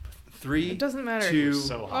3, It doesn't matter. 2,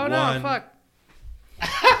 So Oh, 1. no, fuck.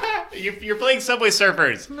 You're playing Subway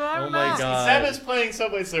Surfers. No, I'm Oh my not. God. Seb is playing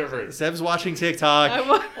Subway Surfers. Seb's watching TikTok. I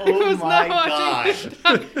Oh was my not watching.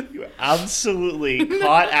 God. You absolutely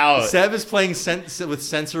caught out. Seb is playing with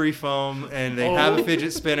sensory foam, and they have a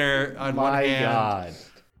fidget spinner on one My hand.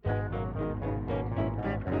 God.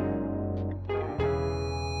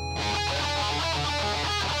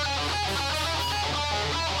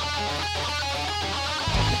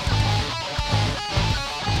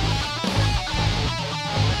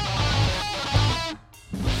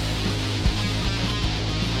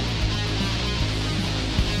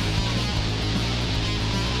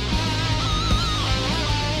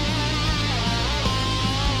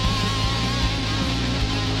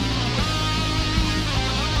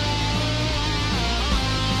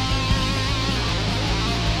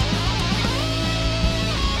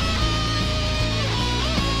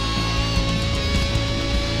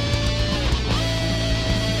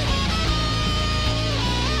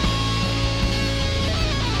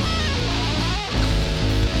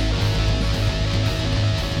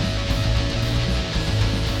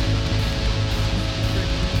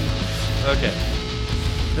 Okay.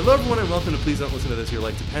 Hello, everyone, and welcome to Please Don't Listen to This. Your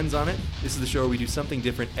life depends on it. This is the show where we do something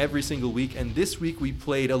different every single week, and this week we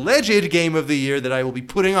played alleged game of the year that I will be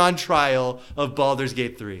putting on trial of Baldur's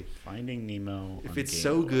Gate 3. Finding Nemo. If it's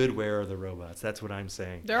so good, where are the robots? That's what I'm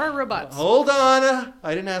saying. There are robots. Hold on.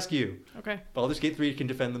 I didn't ask you. Okay. Baldur's Gate 3 can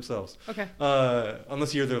defend themselves. Okay.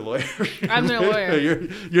 Unless you're their lawyer. I'm their lawyer.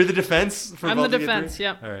 You're the defense for I'm the Baldur's Gate 3? defense,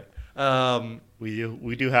 yep. All right.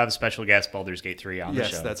 We do have special guest Baldur's Gate 3 on the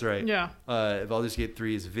show. Yes, that's right. Yeah. Baldur's Gate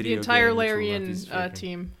 3 is a video The entire game. Larian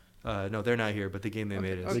team. No, they're not here, but the game they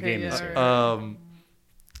made is. Okay, The game yeah, is here. right.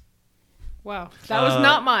 Wow. That was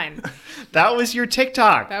not mine. That was your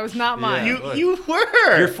TikTok. That was not mine. Yeah. You Look.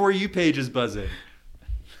 were. Your For You page is buzzing.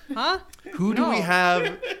 Huh? Who do No. we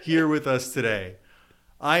have here with us today?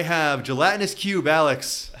 I have Gelatinous Cube,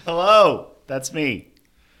 Alex. Hello. That's me.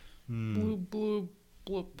 Bloop, bloop,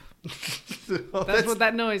 bloop. Oh, That's what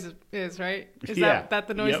that noise is, right? Is Yeah. that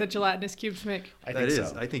the noise Yep. that gelatinous cubes make? I that think is.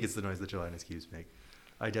 so. I think it's the noise that Gelatinous Cubes make.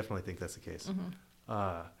 I definitely think that's the case.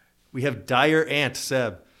 Mm-hmm. We have Dire Ant,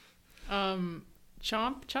 Seb. Chomp,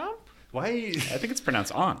 chomp? Why? I think it's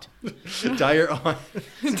pronounced aunt. Dire on.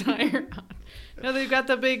 Dire. No, they've got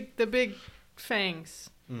the big fangs.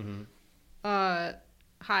 Mm-hmm. Hi,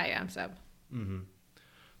 I'm Seb. Mm-hmm.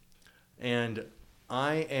 And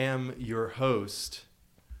I am your host,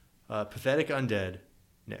 Pathetic Undead,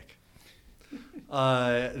 Nick.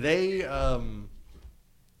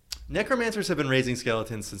 Necromancers have been raising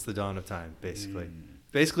skeletons since the dawn of time, basically.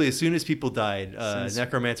 Basically, as soon as people died,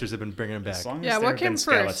 necromancers have been bringing them back. As long as Yeah, there what have came been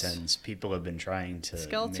first? skeletons, people have been trying to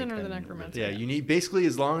Skeleton make or the them necromancer? Yeah, you need basically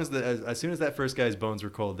as long as as soon as that first guy's bones were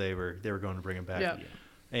cold, they were going to bring him back. Yeah.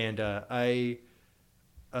 And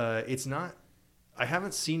it's not. I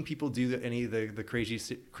haven't seen people do any of the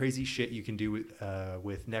crazy shit you can do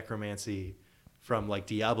with necromancy from like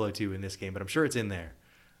Diablo 2 in this game, but I'm sure it's in there,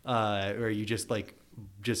 where you just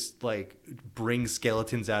bring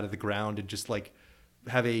skeletons out of the ground and just like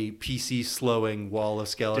have a PC slowing wall of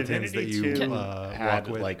skeletons Divinity that you 2 walk had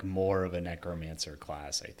with. like more of a necromancer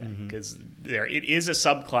class, I think, Mm-hmm. because it is a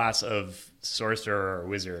subclass of sorcerer or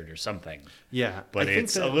wizard or something. Yeah, But I think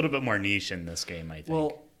it's that- a little bit more niche in this game, I think.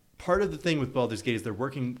 Well, part of the thing with Baldur's Gate is they're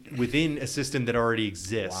working within a system that already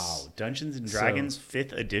exists. Wow, Dungeons and Dragons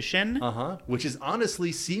 5th edition. Which is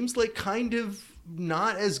honestly seems like kind of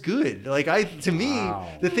not as good. Like to me, Wow.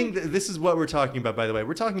 the thing that this is what we're talking about. By the way,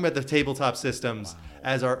 we're talking about the tabletop systems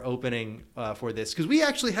as our opening for this because we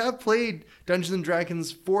actually have played Dungeons and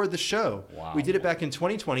Dragons for the show. Wow. We did it back in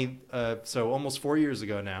 2020, so almost 4 years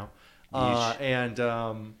ago now,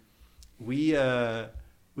 and we had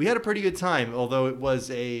a pretty good time. Although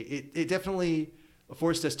it definitely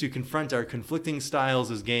forced us to confront our conflicting styles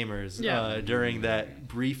as gamers during that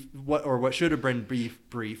what should have been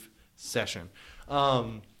brief session.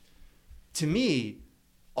 To me,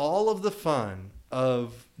 all of the fun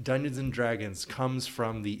of Dungeons and Dragons comes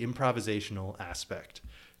from the improvisational aspect.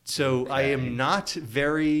 So I am not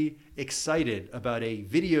very excited about a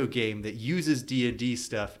video game that uses D&D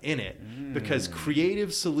stuff in it because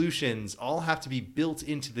creative solutions all have to be built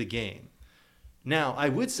into the game. Now, I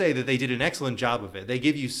would say that they did an excellent job of it. They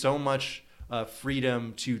give you so much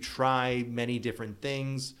freedom to try many different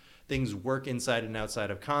things. Things work inside and outside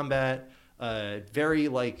of combat. Very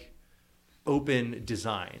open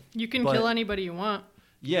design. You can kill anybody you want.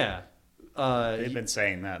 Yeah. They've been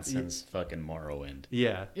saying that since fucking Morrowind.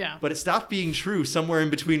 Yeah. Yeah. But it stopped being true somewhere in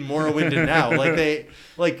between Morrowind and now. I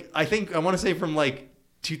want to say from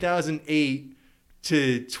 2008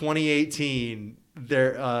 to 2018,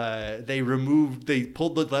 they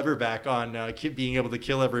pulled the lever back on being able to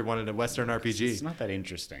kill everyone in a Western RPG. It's not that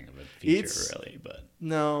interesting of a feature, really. But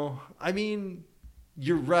no, I mean,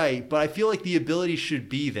 you're right, but I feel like the ability should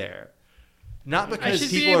be there, not because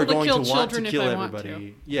people are going to want to kill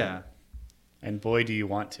everybody. Yeah. And boy, do you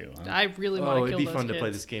want to. Huh? I really want to kill it'd be those fun kids. to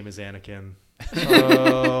play this game as Anakin.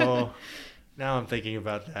 Oh, now I'm thinking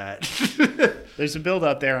about that. There's a build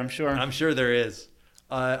out there, I'm sure. I'm sure there is.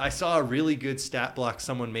 I saw a really good stat block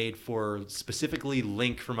someone made for specifically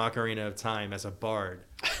Link from Ocarina of Time as a bard.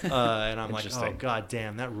 And I'm like, oh, god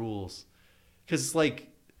damn, that rules. Because, like,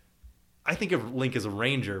 I think of Link as a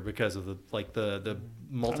ranger because of the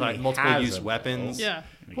multiple use weapons. Yeah.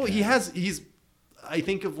 Well, he's I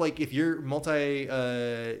think of like if you're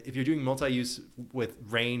doing multi-use with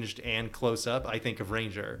ranged and close up, I think of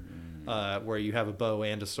ranger, where you have a bow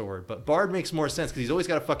and a sword. But bard makes more sense because he's always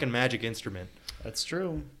got a fucking magic instrument. That's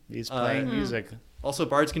true. He's playing music. Also,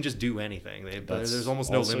 bards can just do anything. There's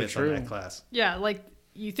almost no limits on that class. Yeah, like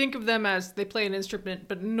you think of them as they play an instrument,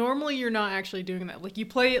 but normally you're not actually doing that. Like you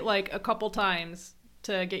play it like a couple times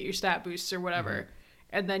to get your stat boosts or whatever,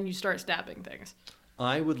 and then you start stabbing things.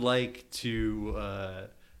 I would like to.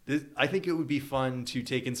 I think it would be fun to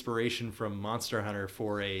take inspiration from Monster Hunter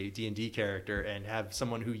for a D&D character and have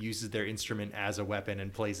someone who uses their instrument as a weapon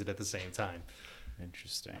and plays it at the same time.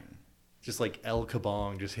 Interesting. Just like El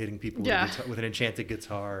Kabong, just hitting people with an enchanted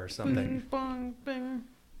guitar or something. Bing, bong, bing.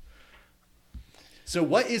 So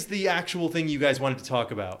what is the actual thing you guys wanted to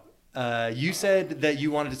talk about? You said that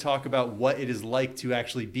you wanted to talk about what it is like to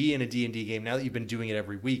actually be in a D&D game now that you've been doing it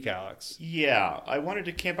every week, Alex. Yeah, I wanted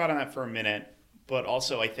to camp out on that for a minute, but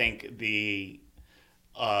also I think the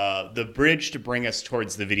bridge to bring us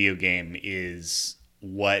towards the video game is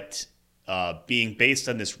what being based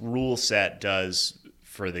on this rule set does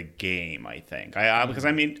for the game, I think. Because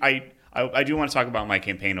I mean, I do want to talk about my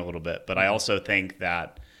campaign a little bit, but I also think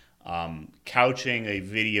that couching a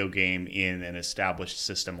video game in an established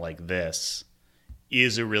system like this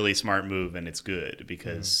is a really smart move, and it's good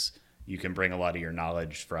because you can bring a lot of your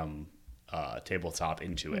knowledge from tabletop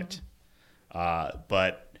into it.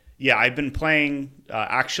 But yeah, I've been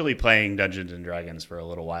actually playing Dungeons and Dragons for a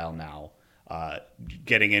little while now.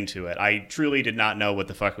 Getting into it, I truly did not know what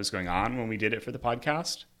the fuck was going on when we did it for the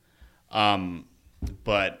podcast.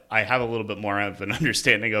 But I have a little bit more of an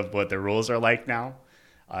understanding of what the rules are like now.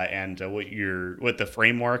 And what the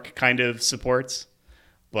framework kind of supports.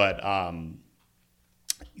 But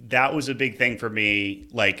that was a big thing for me,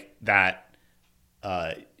 like that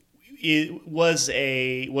it was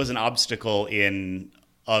an obstacle in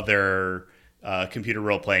other computer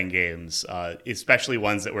role-playing games, especially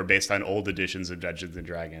ones that were based on old editions of Dungeons and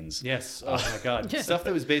Dragons. Yes. Oh my god. Stuff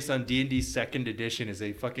that was based on D&D 2nd edition is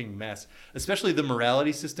a fucking mess. Especially the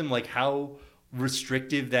morality system, like how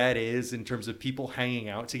restrictive that is in terms of people hanging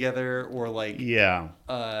out together, or like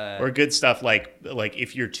or good stuff like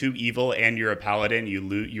if you're too evil and you're a paladin,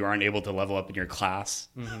 you aren't able to level up in your class.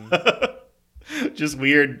 Just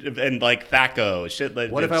weird. And like Thaco shit.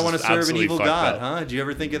 What if I want to serve an evil god? Huh? Did you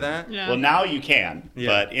ever think of that? Yeah. Well, now you can,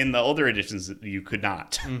 but in the older editions you could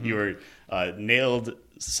not. You were nailed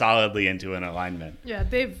solidly into an alignment. Yeah,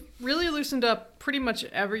 they've really loosened up pretty much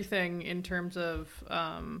everything in terms of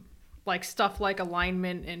like stuff like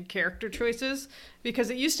alignment and character choices, because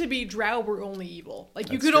it used to be drow were only evil.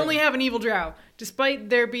 Like you could only have an evil drow, despite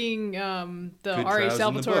there being the R.A.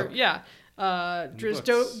 Salvatore, Driz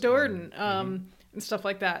Do'Urden, and stuff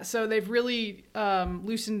like that. So they've really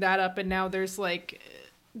loosened that up, and now there's like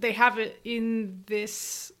they have it in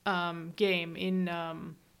this game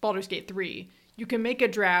in Baldur's Gate 3. You can make a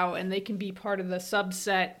drow, and they can be part of the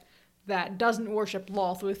subset that doesn't worship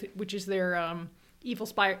Loth, which is their evil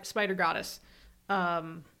spider goddess,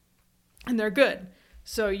 and they're good.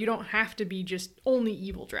 So you don't have to be just only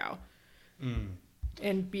evil drow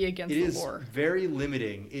and be against the war. It is very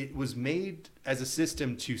limiting. It was made as a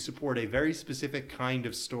system to support a very specific kind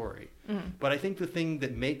of story. But I think the thing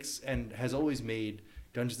that makes and has always made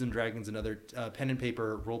Dungeons and Dragons and other pen and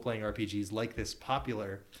paper role-playing RPGs like this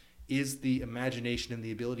popular is the imagination and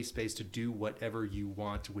the ability space to do whatever you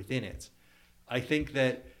want within it. I think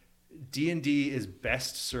that D&D is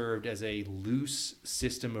best served as a loose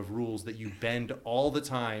system of rules that you bend all the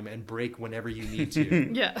time and break whenever you need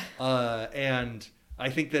to. And I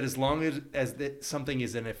think that as long as that something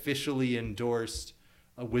is an officially endorsed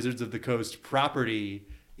Wizards of the Coast property,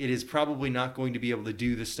 it is probably not going to be able to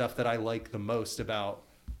do the stuff that I like the most about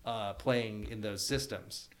playing in those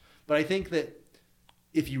systems. But I think that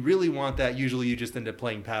if you really want that, usually you just end up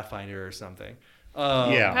playing Pathfinder or something.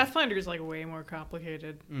 Pathfinder is like way more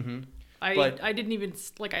complicated. I didn't even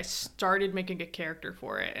like. I started making a character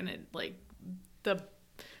for it, and it like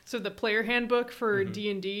the player handbook for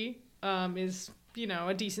D&D is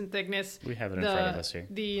a decent thickness. We have it in front of us here.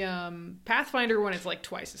 The Pathfinder one is like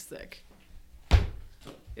twice as thick.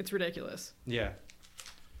 It's ridiculous. Yeah.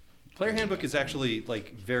 Player handbook is actually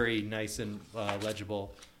like very nice and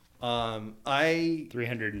legible.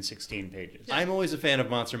 316 pages. I'm always a fan of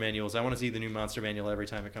monster manuals. I want to see the new monster manual every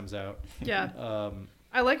time it comes out. Yeah.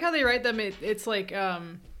 I like how they write them. It's like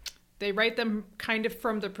they write them kind of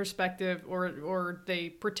from the perspective, or they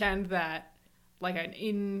pretend that like an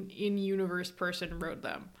in-universe person wrote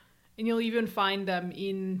them. And you'll even find them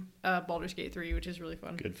in Baldur's Gate 3, which is really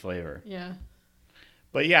fun. Good flavor. Yeah.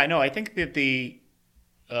 But yeah, no, I think that the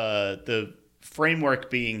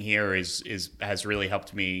framework being here has really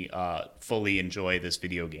helped me fully enjoy this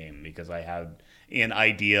video game, because I had an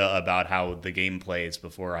idea about how the game plays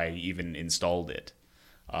before I even installed it,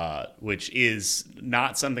 which is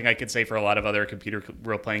not something I could say for a lot of other computer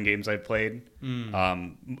role-playing games I've played,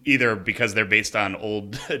 either because they're based on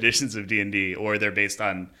old editions of D&D or they're based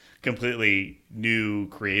on completely new,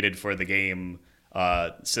 created for the game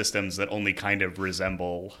systems that only kind of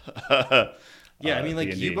resemble Yeah, I mean, like,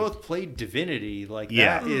 D&D. you both played Divinity. Like,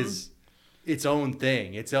 that is its own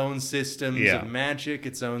thing. Its own systems of magic,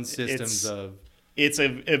 its own systems of... It's a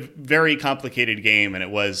very complicated game, and it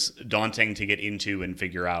was daunting to get into and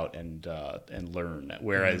figure out and learn,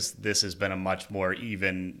 whereas this has been a much more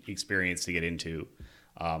even experience to get into.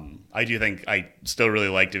 I do think I still really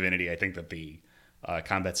like Divinity. I think that the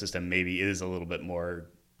combat system maybe is a little bit more...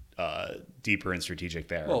 deeper and strategic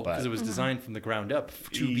there. Well, because it was designed from the ground up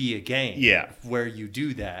to be a game. Yeah. Where you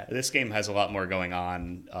do that. This game has a lot more going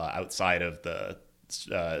on outside of the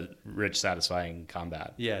rich, satisfying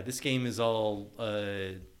combat. Yeah, this game is all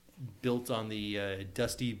built on the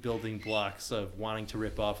dusty building blocks of wanting to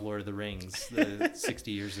rip off Lord of the Rings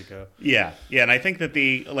 60 years ago. Yeah, and I think that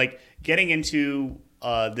getting into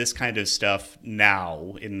this kind of stuff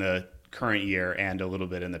now in the current year and a little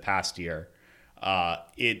bit in the past year,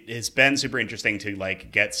 it has been super interesting to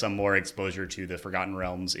like get some more exposure to the Forgotten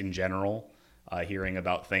Realms in general, hearing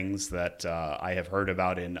about things that I have heard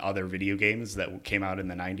about in other video games that came out in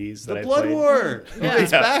the 90s. The Blood War!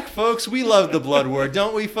 It's back, folks. We love the Blood War,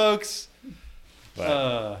 don't we, folks?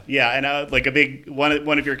 But, yeah, and like a big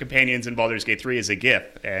one of your companions in Baldur's Gate 3 is a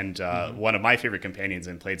Gith, and one of my favorite companions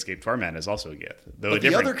in Planescape Torment is also a Gith. Though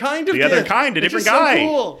the other kind of Gith. The other kind, a different guy. So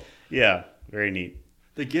cool. Yeah, very neat.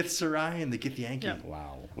 The Gith Sarai and the Gith Yankee. Yeah.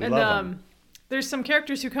 Wow. We love them. There's some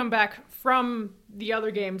characters who come back from the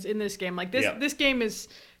other games in this game. Like this game is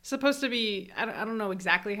supposed to be, I don't know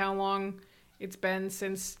exactly how long it's been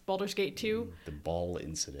since Baldur's Gate 2. The ball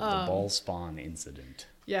incident, the ball spawn incident.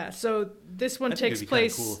 Yeah, so this one takes it'd be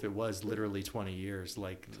place. Cool if it was literally 20 years,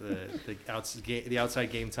 like the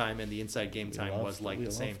outside game time and the inside game time was like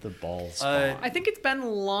the same. The ball spawn. I think it's been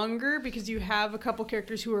longer because you have a couple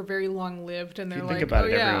characters who are very long lived, and they're if you like, think about oh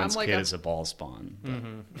it, yeah, everyone's I'm like kid is a ball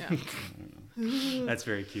spawn. Yeah. That's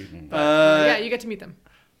very cute. Yeah, you get to meet them.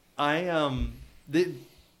 The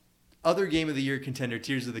other Game of the Year contender,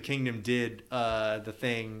 Tears of the Kingdom, did the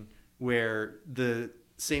thing where the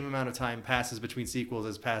same amount of time passes between sequels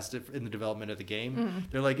as passed in the development of the game.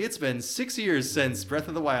 They're like, it's been 6 years since Breath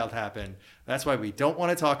of the Wild happened. That's why we don't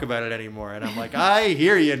want to talk about it anymore. And I'm like, I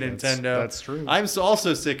hear you, Nintendo. That's true. I'm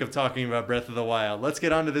also sick of talking about Breath of the Wild. Let's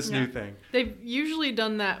get on to this new thing. They've usually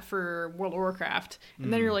done that for World of Warcraft.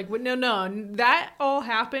 And then you're like, no, that all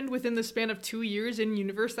happened within the span of 2 years in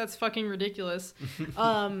universe. That's fucking ridiculous.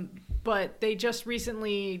 But they just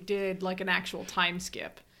recently did like an actual time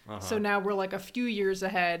skip. So now we're like a few years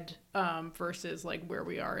ahead versus like where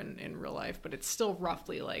we are in real life, but it's still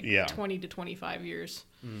roughly like 20 to 25 years.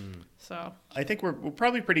 So I think we're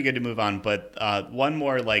probably pretty good to move on, but one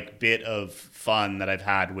more like bit of fun that I've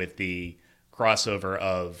had with the crossover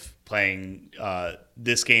of playing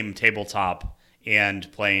this game tabletop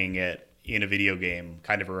and playing it in a video game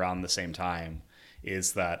kind of around the same time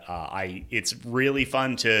is that it's really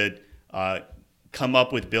fun to come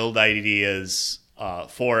up with build ideas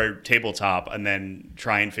for tabletop and then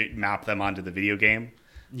try and map them onto the video game.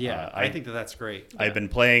 Yeah, I think that's great. I've been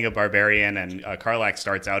playing a barbarian, and Karlak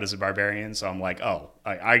starts out as a barbarian, so I'm like,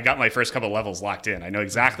 I got my first couple levels locked in. I know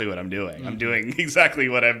exactly what I'm doing. I'm doing exactly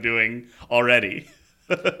what I'm doing already.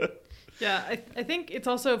 Yeah, I think it's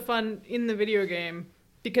also fun in the video game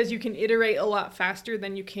because you can iterate a lot faster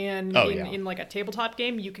than you can in like a tabletop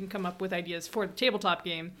game. You can come up with ideas for the tabletop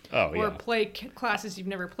game or play classes you've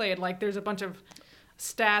never played. Like there's a bunch of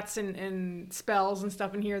stats and spells and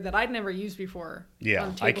stuff in here that I'd never used before. Yeah,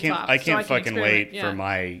 on I tabletop, can't so fucking wait yeah. for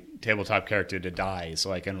my tabletop character to die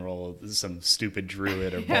so I can roll some stupid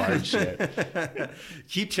druid or bard shit.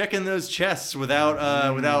 Keep checking those chests without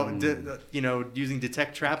using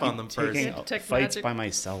detect trap on them first. Taking Detect fights magic. by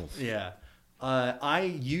myself. Yeah. I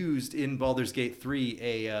used in Baldur's Gate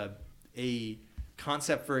 3 a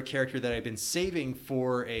concept for a character that I've been saving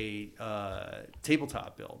for a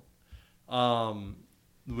tabletop build,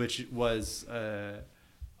 which was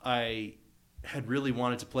I had really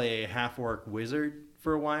wanted to play a half-orc wizard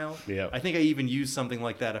for a while. Yeah. I think I even used something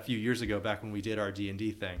like that a few years ago back when we did our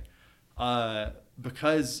D&D thing.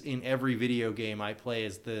 Because in every video game I play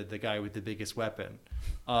as the guy with the biggest weapon.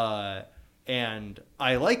 And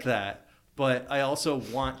I like that. But I also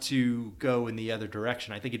want to go in the other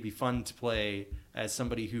direction. I think it'd be fun to play as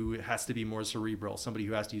somebody who has to be more cerebral, somebody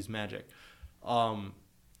who has to use magic. And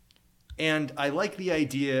I like the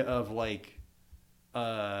idea of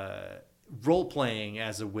role-playing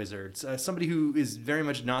as a wizard. Somebody who is very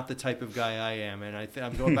much not the type of guy I am. And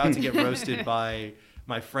I'm about to get roasted by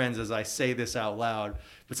my friends as I say this out loud.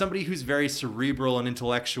 But somebody who's very cerebral and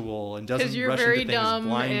intellectual and doesn't rush into things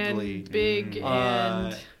blindly. And big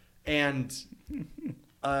and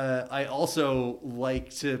I also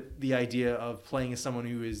like the idea of playing as someone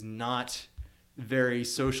who is not very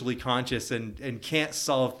socially conscious and can't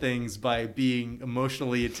solve things by being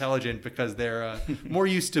emotionally intelligent because they're more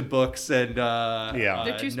used to books and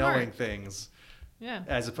They're too smart. knowing things, Yeah.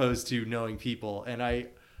 as opposed to knowing people. And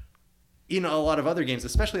in a lot of other games,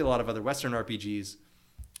 especially a lot of other Western RPGs,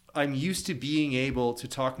 I'm used to being able to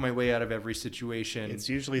talk my way out of every situation. It's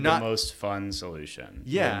usually the most fun solution.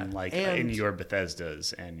 Yeah, in your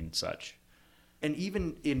Bethesdas and such. And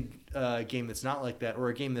even in a game that's not like that, or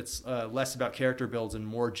a game that's less about character builds and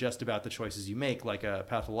more just about the choices you make, like a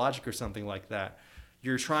Pathologic or something like that,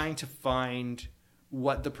 you're trying to find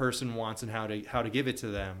what the person wants and how to give it to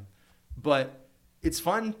them. But it's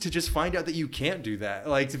fun to just find out that you can't do that.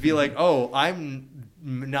 Like to be like, oh, I'm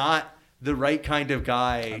not the right kind of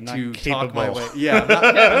guy to talk my way. Yeah,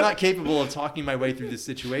 I'm not capable of talking my way through this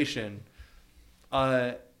situation.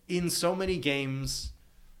 In so many games,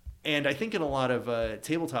 and I think in a lot of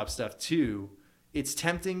tabletop stuff too, it's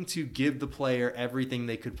tempting to give the player everything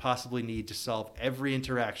they could possibly need to solve every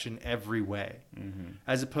interaction every way,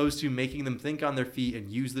 as opposed to making them think on their feet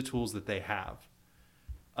and use the tools that they have.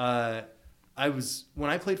 When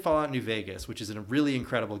I played Fallout New Vegas, which is a really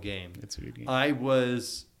incredible game. It's a good game.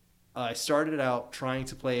 I started out trying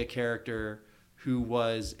to play a character who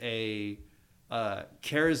was a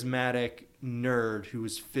charismatic nerd who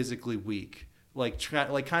was physically weak, kind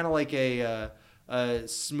of like a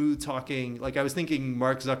smooth talking. Like I was thinking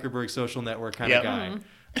Mark Zuckerberg Social Network kind of guy,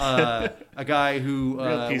 a guy who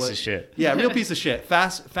real piece of shit. Yeah, real piece of shit.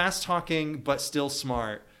 Fast talking, but still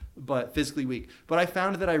smart, but physically weak. But I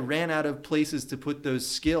found that I ran out of places to put those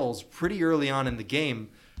skills pretty early on in the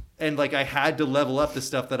game. And I had to level up the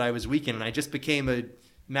stuff that I was weak in, and I just became a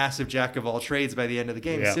massive jack of all trades by the end of the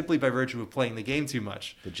game, simply by virtue of playing the game too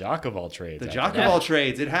much. The jock of all trades. The jock of all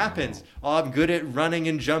trades. It happens. Oh, I'm good at running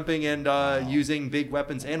and jumping and using big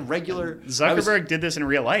weapons and regular. Zuckerberg did this in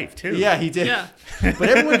real life too. Yeah, he did. Yeah. But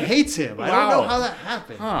everyone hates him. I don't know how that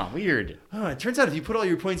happened. Huh, weird. Oh, it turns out if you put all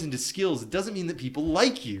your points into skills, it doesn't mean that people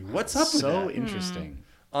like you. What's up with that? So interesting.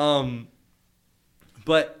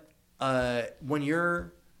 But when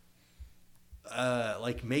you're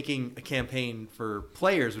making a campaign for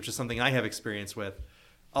players, which is something I have experience with,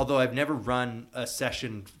 although I've never run a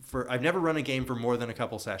game for more than a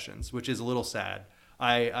couple sessions, which is a little sad.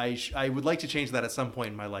 I would like to change that at some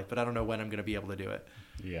point in my life, but I don't know when I'm going to be able to do it.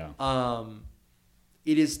 Yeah.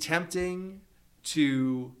 It is tempting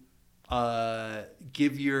to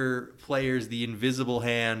give your players the invisible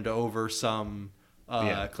hand over some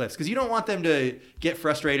cliffs, because you don't want them to get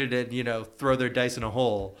frustrated and throw their dice in a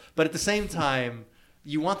hole, but at the same time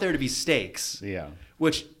you want there to be stakes. Yeah.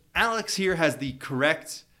 Which Alex here has the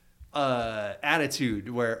correct attitude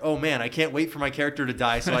where, oh man, I can't wait for my character to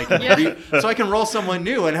die so I can so I can roll someone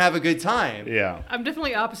new and have a good time. Yeah. I'm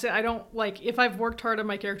definitely opposite. I don't if I've worked hard on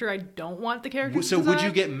my character, I don't want the character So to die. would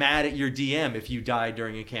you get mad at your DM if you died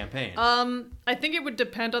during a campaign? I think it would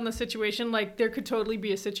depend on the situation. There could totally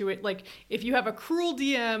be a situation if you have a cruel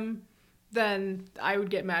DM, then I would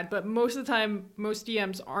get mad. But most of the time, most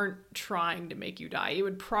DMs aren't trying to make you die. It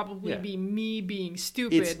would probably be me being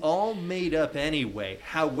stupid. It's all made up anyway.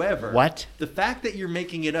 However, the fact that you're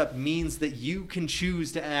making it up means that you can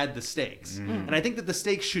choose to add the stakes. And I think that the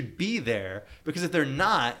stakes should be there, because if they're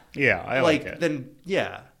not, I like it. Then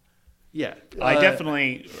Yeah. I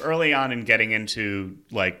definitely, early on in getting into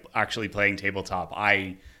like actually playing tabletop,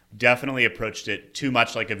 I definitely approached it too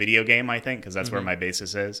much like a video game, I think, because that's where my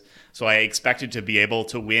basis is. So I expected to be able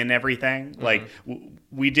to win everything. Like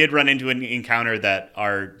we did run into an encounter that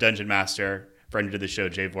our dungeon master, friend of the show,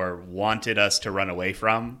 Javor, wanted us to run away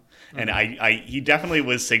from. And he definitely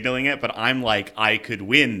was signaling it, but I'm like, I could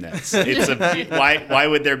win this. It's why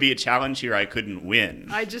would there be a challenge here I couldn't win?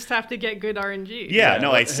 I just have to get good RNG. Yeah,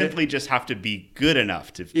 no, I simply just have to be good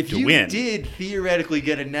enough to win. If you did theoretically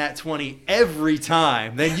get a nat 20 every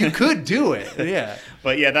time, then you could do it. Yeah.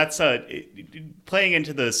 But yeah, that's playing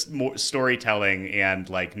into this more storytelling and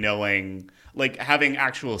like knowing, like having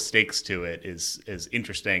actual stakes to it is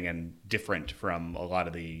interesting and different from a lot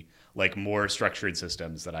of the like more structured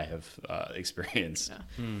systems that I have experienced.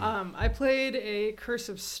 Yeah. I played a Curse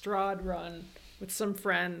of Strahd run with some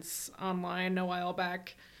friends online a while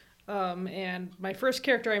back. And my first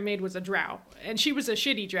character I made was a drow, and she was a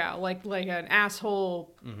shitty drow, like an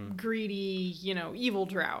asshole, greedy, evil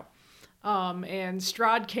drow. And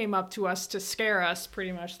Strahd came up to us to scare us,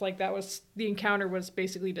 pretty much. Like that was the encounter, was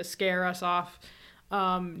basically to scare us off,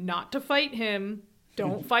 not to fight him.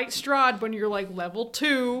 Don't fight Strahd when you're like level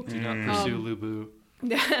 2. Do not pursue Lubu.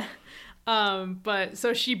 But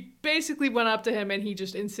so she basically went up to him and he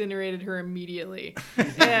just incinerated her immediately.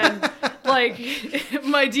 And like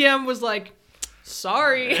my DM was like,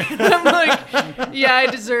 sorry. I'm like, yeah, I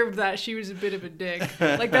deserved that. She was a bit of a dick.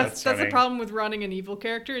 Like that's the problem with running an evil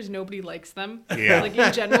character, is nobody likes them. Yeah. Like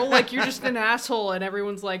in general, like you're just an asshole and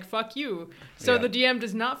everyone's like, fuck you. So the DM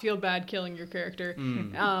does not feel bad killing your character.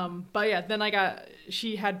 But yeah, then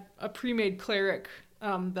she had a pre-made cleric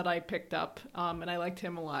that I picked up, and I liked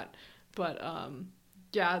him a lot. But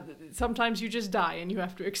yeah, sometimes you just die and you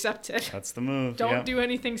have to accept it. That's the move. Don't do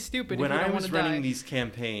anything stupid when if you don't I want was to die. running these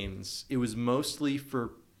campaigns, it was mostly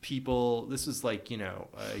for people. This was like,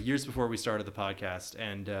 years before we started the podcast.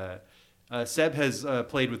 And Seb has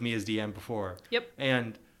played with me as DM before. Yep.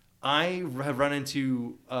 And I have run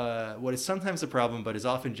into what is sometimes a problem, but is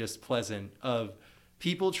often just pleasant, of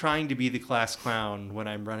people trying to be the class clown when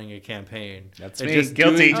I'm running a campaign. That's me.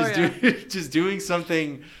 Guilty. Just doing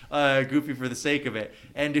something goofy for the sake of it.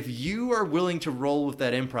 And if you are willing to roll with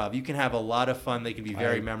that improv, you can have a lot of fun. They can be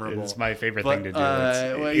very memorable. It's my favorite thing to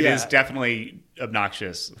do. It is definitely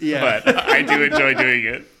obnoxious, but I do enjoy doing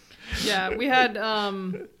it. Yeah, we had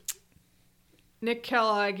Nick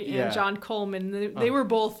Kellogg and John Coleman. They were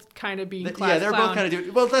both kind of being class they're clown. both kind of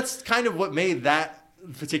doing. Well, that's kind of what made that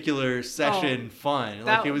particular session fun.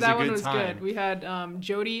 Like it was a good time. Good. We had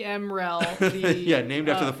Jody M. Rell, named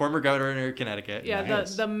after the former governor of Connecticut. Yeah,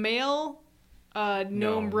 nice. the male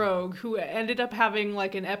gnome rogue who ended up having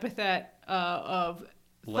like an epithet of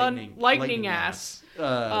lightning ass.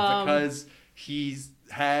 Because he's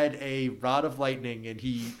had a rod of lightning and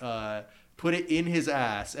he put it in his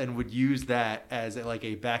ass and would use that as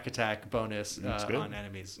a back attack bonus on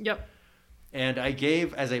enemies. Yep. And I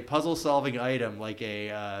gave as a puzzle-solving item like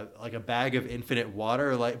a bag of infinite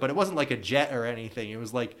water, but it wasn't like a jet or anything. It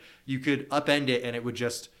was like you could upend it and it would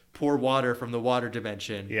just pour water from the water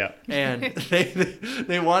dimension. Yeah. And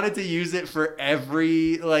they wanted to use it for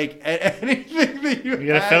every anything that you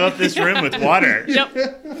gotta fill up this room with water.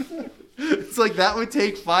 Yep. It's like that would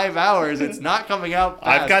take 5 hours. It's not coming out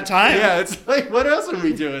fast. I've got time. Yeah, it's like, what else are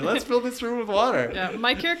we doing? Let's fill this room with water. Yeah,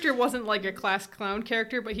 my character wasn't like a class clown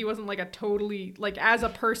character, but he wasn't like a totally, like as a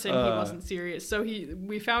person, he wasn't serious. So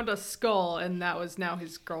we found a skull, and that was now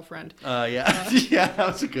his girlfriend. Yeah, that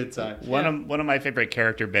was a good time. One of my favorite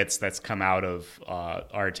character bits that's come out of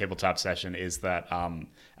our tabletop session is that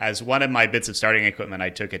as one of my bits of starting equipment, I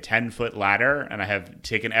took a 10-foot ladder, and I have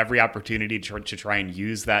taken every opportunity to try and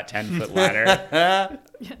use that 10-foot ladder.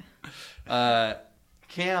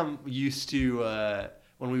 Cam used to,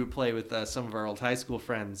 when we would play with some of our old high school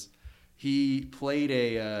friends, he played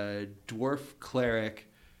a dwarf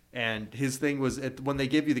cleric, and his thing was when they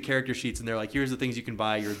give you the character sheets and they're like, here's the things you can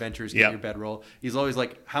buy, your adventures, get your bedroll. He's always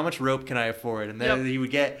like, how much rope can I afford? And then he would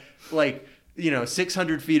get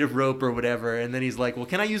 600 feet of rope or whatever, and then he's like, well,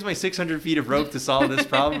 can I use my 600 feet of rope to solve this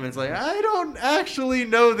problem? And it's like, I don't actually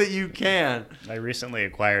know that you can. I recently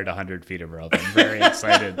acquired 100 feet of rope. I'm very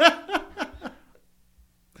excited.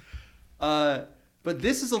 But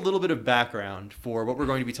this is a little bit of background for what we're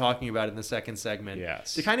going to be talking about in the second segment.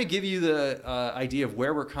 Yes. To kind of give you the idea of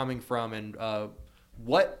where we're coming from and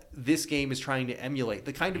what this game is trying to emulate,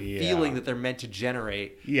 the kind of feeling that they're meant to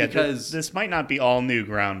generate. Yeah, because this might not be all new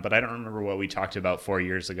ground, but I don't remember what we talked about 4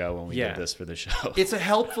 years ago when we did this for the show. It's a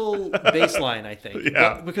helpful baseline, I think.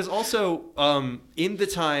 Yeah. But because also, in the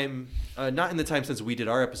time, not in the time since we did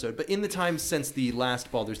our episode, but in the time since the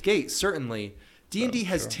last Baldur's Gate, certainly, D&D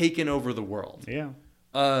has taken over the world. Yeah.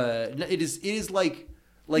 It is like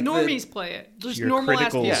normies play it. Just your normal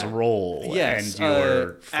ass critical's people. role Yes, and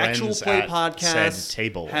your friends actual play at podcasts said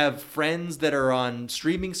table. have friends that are on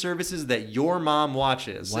streaming services that your mom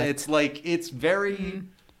watches. What? It's like it's very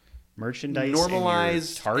merchandise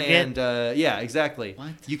normalized in your Target. and yeah, exactly.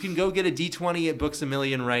 What? You can go get a D20 at Books A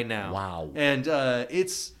Million right now. Wow. And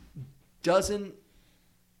it's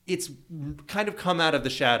kind of come out of the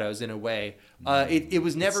shadows in a way. It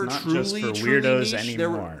was never not truly just for truly weirdos niche.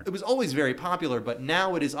 anymore. It was always very popular, but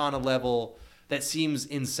now it is on a level that seems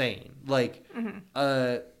insane. Like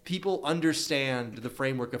people understand the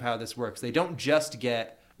framework of how this works. They don't just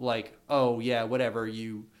get like, oh yeah, whatever,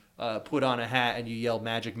 you put on a hat and you yell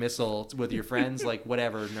magic missile with your friends, like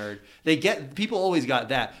whatever, nerd. People always got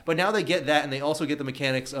that, but now they get that, and they also get the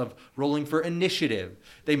mechanics of rolling for initiative.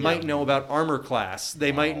 They might know about armor class.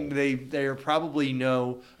 They probably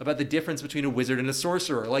know about the difference between a wizard and a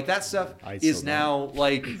sorcerer. Like that stuff is now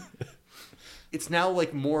like. It's now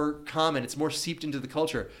like more common. It's more seeped into the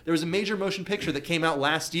culture. There was a major motion picture that came out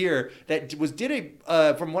last year that did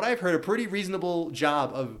from what I've heard, a pretty reasonable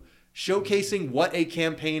job of showcasing what a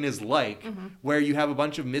campaign is like, where you have a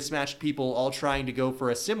bunch of mismatched people all trying to go for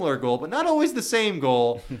a similar goal, but not always the same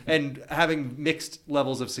goal, and having mixed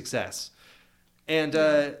levels of success. And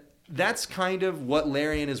that's kind of what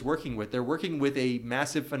Larian is working with. They're working with a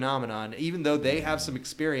massive phenomenon, even though they have some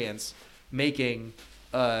experience making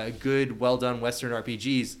good, well-done Western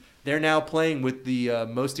RPGs. They're now playing with the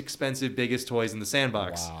most expensive, biggest toys in the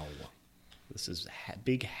sandbox. Wow. This is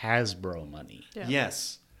big Hasbro money. Yeah.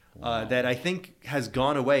 Yes. That I think has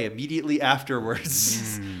gone away immediately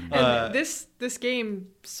afterwards. And this game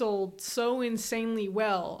sold so insanely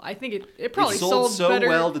well. I think it probably it sold so better.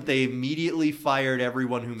 well that they immediately fired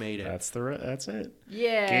everyone who made it. That's it.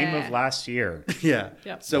 Yeah. Game of last year. Yeah.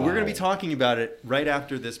 Yep. So we're going to Wow. be talking about it right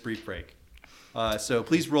after this brief break. So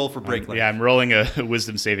please roll for break length. Yeah, I'm rolling a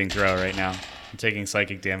wisdom saving throw right now. I'm taking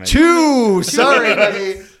psychic damage. 2! Sorry,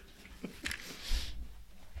 buddy.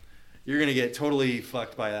 You're going to get totally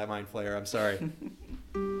fucked by that mind flayer. I'm sorry.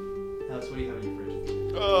 Alex, what do you have in your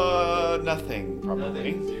fridge? Nothing,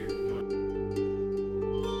 probably.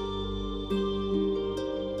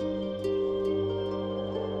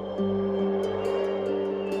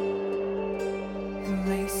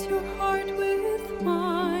 Lace your heart with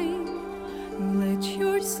mine. Let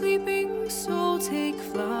your sleeping soul take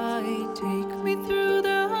flight. Take me through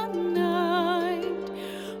the night.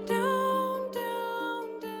 Down,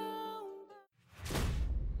 down, down.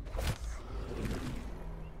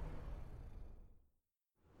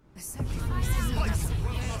 The sacrifices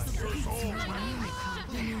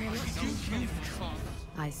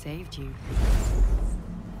I saved you.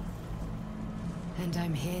 And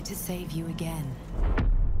I'm here to save you again.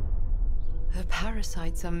 The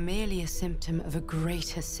parasites are merely a symptom of a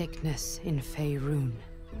greater sickness in Faerun.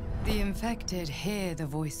 The infected hear the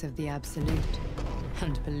voice of the Absolute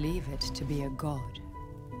and believe it to be a god.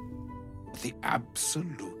 The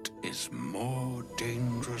Absolute is more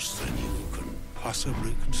dangerous than you can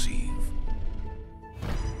possibly conceive.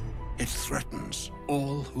 It threatens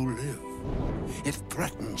all who live. It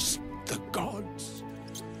threatens the gods,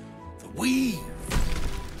 the weave,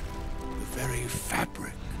 the very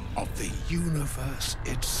fabric of the universe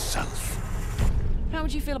itself. How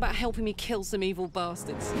would you feel about helping me kill some evil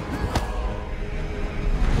bastards?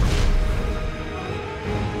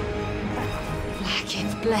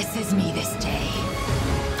 Blackith blesses me this day.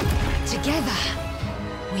 Together,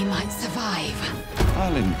 we might survive.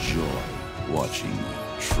 I'll enjoy watching you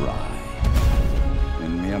try.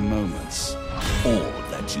 In mere moments, all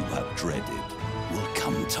that you have dreaded will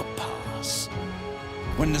come to pass.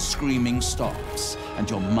 When the screaming stops and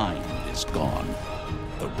your mind is gone,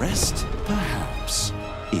 the rest, perhaps,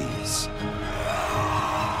 is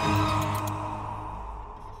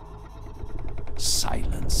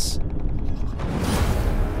silence.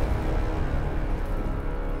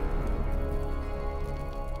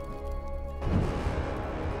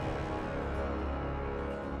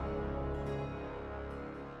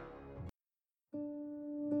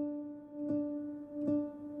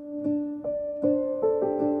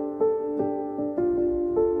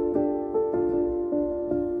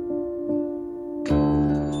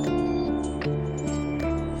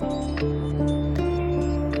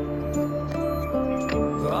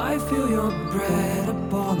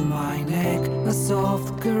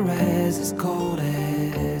 poker as cold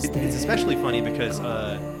as It's especially funny because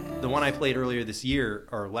the one I played earlier this year,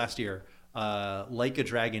 or last year, Like a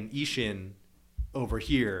Dragon Ishin over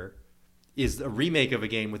here, is a remake of a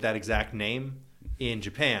game with that exact name in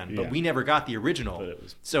Japan, but we never got the original.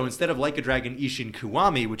 So instead of Like a Dragon Ishin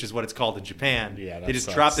Kiwami, which is what it's called in Japan, they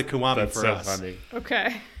just dropped the Kiwami for us. Funny.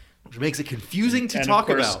 Okay. Which makes it confusing to and talk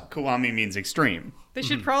of course, about. Kiwami means extreme. They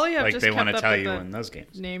should probably have Like just they kept want to up tell with you the in those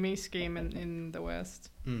games. naming scheme in the West.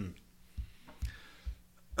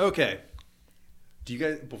 Okay. Do you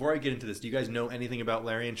guys, before I get into this, do you guys know anything about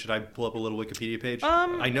Larian? Should I pull up a little Wikipedia page?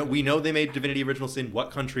 We know they made Divinity Original Sin.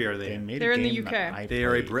 What country are they in? They're in the UK. They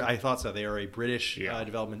are I thought so. They are a British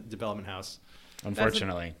development house.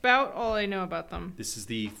 Unfortunately. That's about all I know about them. This is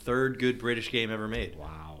the third good British game ever made.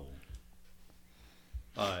 Wow.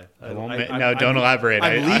 Don't elaborate.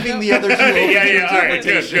 I'm leaving the other two open yeah. All right,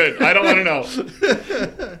 good. I don't want to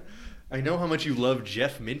know. I know how much you love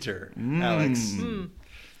Jeff Minter, Alex.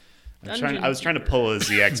 I was trying to pull a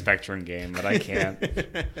ZX Spectrum game, but I can't.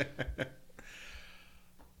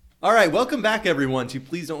 All right, welcome back, everyone, to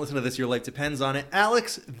Please Don't Listen to This, Your Life Depends on It.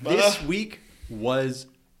 Alex, this week was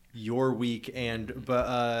your week, and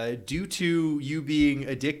due to you being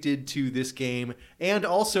addicted to this game and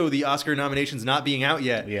also the Oscar nominations not being out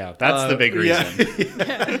yet. Yeah, that's the big reason.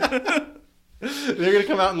 Yeah. They're gonna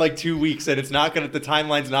come out in like 2 weeks, and it's not gonna. The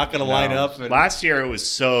timeline's not gonna line up. And... Last year it was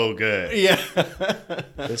so good. Yeah.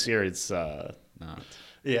 This year it's not.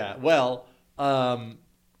 Yeah. Well, why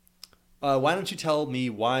don't you tell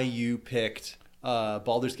me why you picked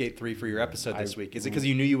Baldur's Gate 3 for your episode this week? Is it because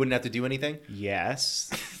you knew you wouldn't have to do anything?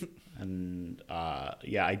 Yes. And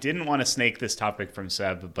I didn't want to snake this topic from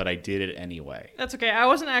Seb, but I did it anyway. That's okay. I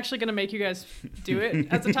wasn't actually going to make you guys do it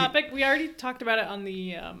as a topic. We already talked about it on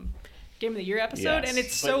the Game of the Year episode, and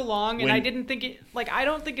it's so long, and I didn't think it, I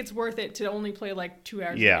don't think it's worth it to only play 2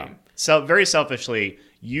 hours a game. So very selfishly,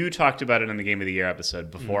 you talked about it in the Game of the Year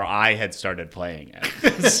episode before I had started playing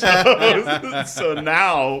it. So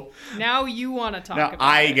now you want to talk about it.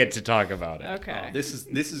 I get to talk about it. Okay. This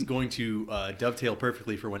is going to dovetail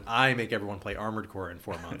perfectly for when I make everyone play Armored Core in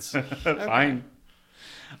 4 months. Fine.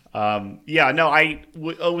 I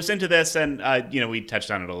was into this, and we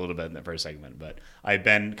touched on it a little bit in the first segment, but I've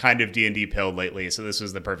been kind of D&D pilled lately, so this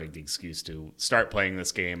was the perfect excuse to start playing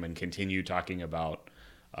this game and continue talking about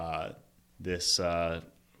this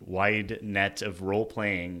wide net of role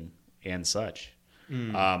playing and such.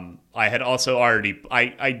 I had also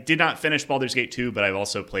I did not finish Baldur's Gate 2, but I've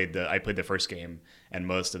also played the first game and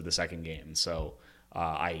most of the second game, so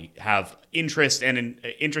I have interest in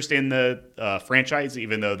the franchise,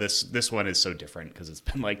 even though this one is so different because it's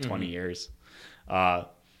been 20 years.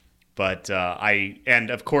 But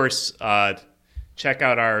of course, check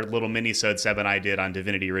out our little mini-sode Seb and I did on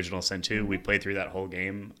Divinity Original Sin 2. We played through that whole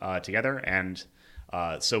game together, and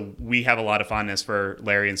so we have a lot of fondness for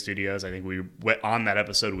Larian Studios. I think on that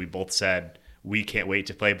episode we both said we can't wait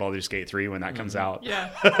to play Baldur's Gate 3 when that comes out.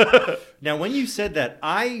 Yeah. Now, when you said that,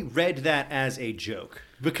 I read that as a joke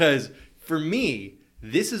because for me,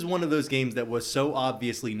 this is one of those games that was so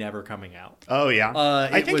obviously never coming out. Oh yeah,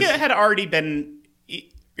 I think it had already been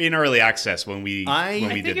in early access when we did that. I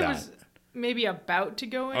think it was maybe about to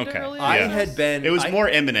go into early access. It was more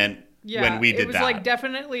imminent when we did that. It was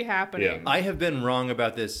definitely happening. Yeah. I have been wrong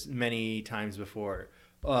about this many times before.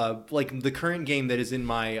 The current game that is in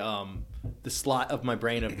my the slot of my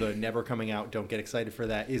brain of the never coming out, don't get excited for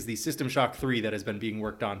that, is the System Shock 3 that has been being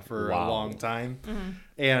worked on for a long time,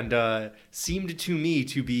 and seemed to me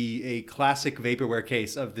to be a classic vaporware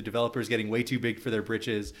case of the developers getting way too big for their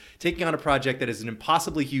britches, taking on a project that is an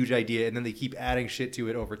impossibly huge idea, and then they keep adding shit to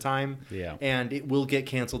it over time, and it will get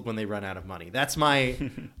canceled when they run out of money. That's my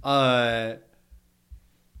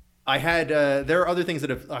I had there are other things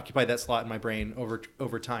that have occupied that slot in my brain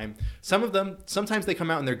over time. Some of them, sometimes they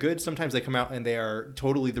come out and they're good. Sometimes they come out and they are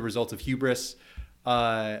totally the result of hubris.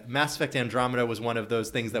 Mass Effect Andromeda was one of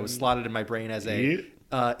those things that was slotted in my brain as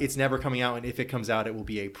it's never coming out, and if it comes out, it will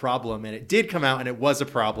be a problem. And it did come out, and it was a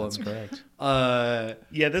problem. That's correct.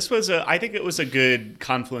 This was I think it was a good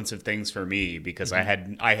confluence of things for me because I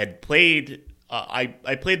had played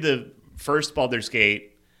I played the first Baldur's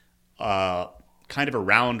Gate kind of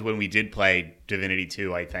around when we did play Divinity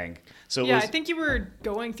 2, I think. So I think you were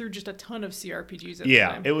going through just a ton of CRPGs at the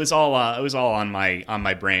time. It was all on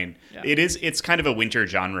my brain. Yeah. It's kind of a winter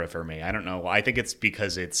genre for me. I don't know. I think it's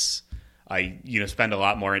because I spend a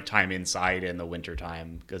lot more time inside in the winter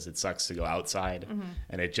time because it sucks to go outside,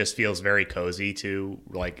 and it just feels very cozy to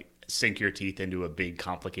sink your teeth into a big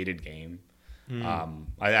complicated game. I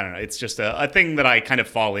don't know. It's just a thing that I kind of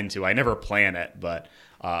fall into. I never plan it, but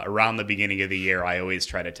around the beginning of the year, I always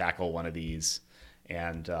try to tackle one of these.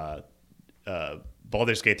 And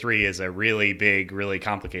Baldur's Gate 3 is a really big, really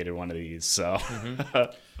complicated one of these. So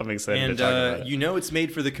I'm excited to talk about it. You know it's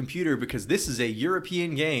made for the computer because this is a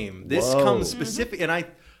European game. This comes specific, and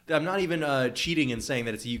I'm not even cheating in saying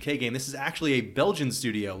that it's a UK game. This is actually a Belgian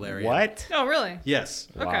studio, Larry. What? Oh, really? Yes.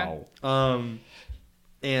 Wow. When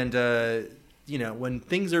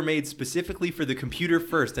things are made specifically for the computer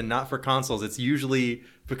first and not for consoles, it's usually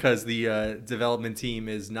because the development team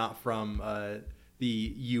is not from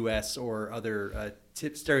the US or other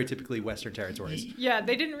stereotypically Western territories. Yeah,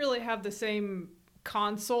 they didn't really have the same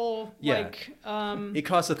console. It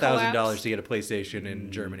costs $1,000 to get a PlayStation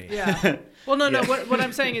in Germany. Yeah. Well, no. What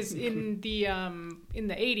I'm saying is in the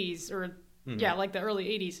 80s or like the early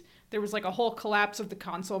 80s, there was like a whole collapse of the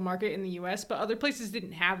console market in the US, but other places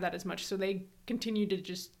didn't have that as much, so they continued to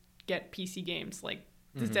just get PC games like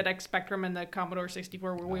the ZX Spectrum and the Commodore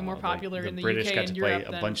 64 were way more popular in the British UK got and to Europe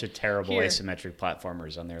play a bunch of terrible here. isometric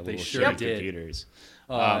platformers on their little sure shitty did. computers.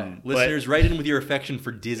 Listeners, write in with your affection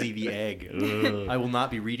for Dizzy the Egg. I will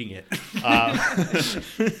not be reading it.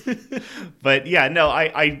 But yeah, no,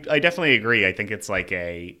 I definitely agree. I think it's like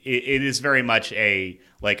it is very much a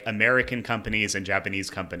like American companies and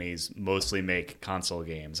Japanese companies mostly make console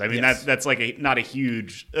games. I mean, Yes. that's like not a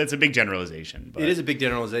huge, that's a big generalization. But. It is a big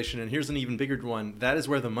generalization, and here's an even bigger one. That is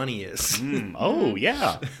where the money is. Oh,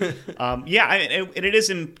 yeah. It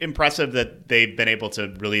is impressive that they've been able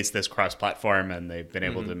to release this cross-platform and they've been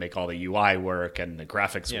able to make all the UI work and the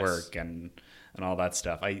graphics work and all that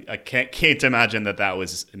stuff. I can't imagine that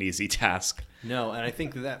was an easy task. No, and I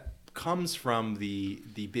think that comes from the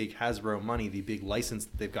big Hasbro money, the big license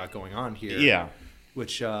that they've got going on here. Yeah.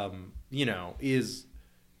 Which, it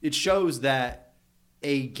shows that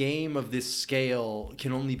a game of this scale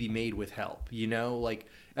can only be made with help. Like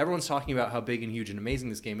everyone's talking about how big and huge and amazing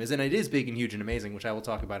this game is, and it is big and huge and amazing, which I will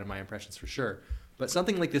talk about in my impressions for sure. But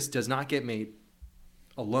something like this does not get made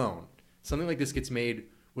alone. Something like this gets made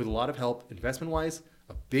with a lot of help, investment-wise,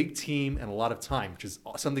 a big team, and a lot of time, which is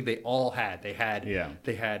something they all had. They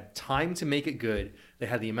had time to make it good. They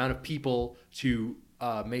had the amount of people to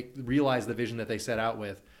realize the vision that they set out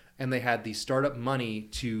with, and they had the startup money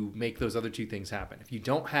to make those other two things happen. If you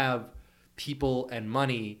don't have people and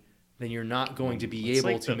money, then you're not going to be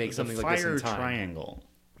able to make something like this in time. Triangle.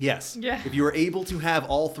 Yes. Yeah. If you are able to have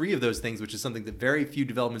all three of those things, which is something that very few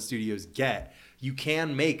development studios get, you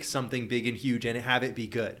can make something big and huge and have it be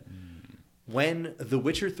good. When The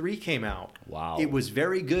Witcher 3 came out, it was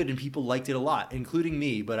very good and people liked it a lot, including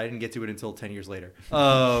me, but I didn't get to it until 10 years later.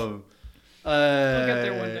 We'll get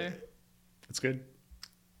there one day. It's good.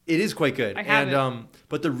 It is quite good. I have it.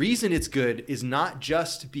 But the reason it's good is not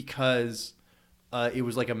just because it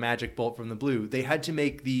was like a magic bolt from the blue. They had to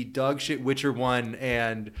make the dog shit Witcher 1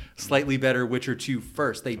 and slightly better Witcher 2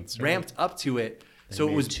 first. They ramped up to it. So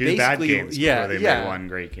it was two bad games before they made one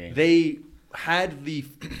great game. They had the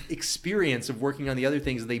experience of working on the other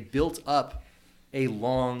things. They built up a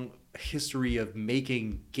long history of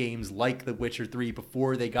making games like The Witcher 3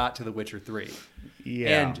 before they got to The Witcher 3.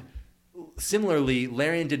 Yeah. And similarly,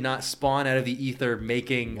 Larian did not spawn out of the ether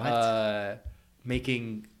making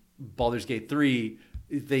Baldur's Gate 3.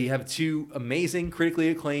 They have two amazing, critically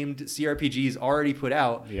acclaimed CRPGs already put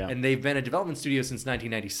out, and they've been a development studio since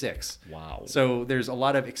 1996. Wow. So there's a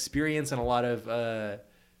lot of experience and a lot of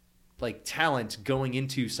talent going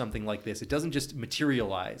into something like this. It doesn't just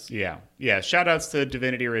materialize. Yeah. Shout outs to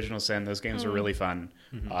Divinity Original Sin. Those games are really fun.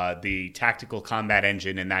 The tactical combat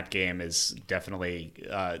engine in that game is definitely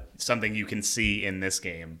something you can see in this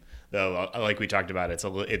game. Though, like we talked about,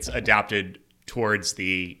 it's adapted towards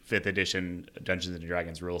the 5th edition Dungeons and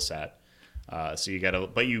Dragons rule set. So you got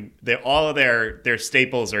all of their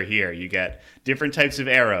staples are here. You get different types of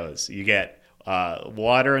arrows. You get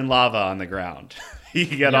water and lava on the ground. You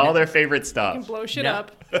get all their favorite stuff. You can blow shit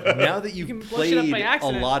up. Now that you've played a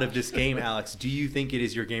accident. lot of this game, Alex, do you think it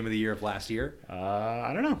is your game of the year of last year?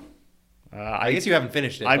 I don't know. I guess you haven't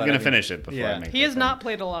finished it. I'm going to finish it before I make He has not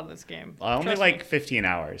played a lot of this game. Only like 15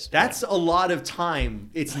 hours. That's a lot of time.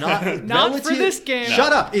 It's not Not for this game.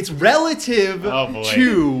 Shut up. It's relative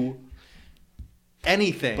to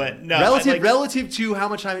anything. But no, relative to how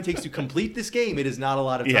much time it takes to complete this game, it is not a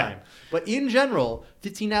lot of time. But in general,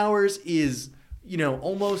 15 hours is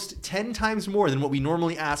almost 10 times more than what we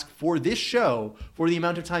normally ask for this show for the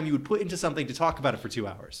amount of time you would put into something to talk about it for 2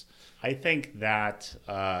 hours. I think that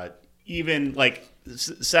even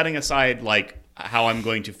setting aside how I'm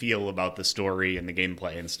going to feel about the story and the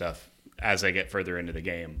gameplay and stuff as I get further into the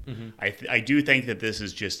game, I do think that this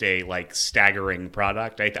is just a staggering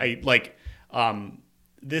product.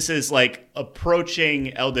 this is like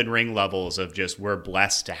approaching Elden Ring levels of just we're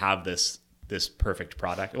blessed to have this perfect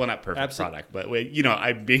product. Well, not perfect product, but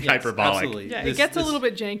I'm being hyperbolic. Absolutely. Yeah, it gets a little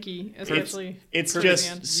bit janky, especially. It's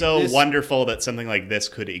just so wonderful that something like this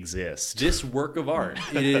could exist. This work of art,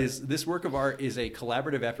 this work of art is a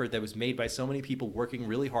collaborative effort that was made by so many people working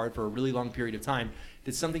really hard for a really long period of time.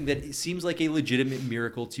 It's something that seems like a legitimate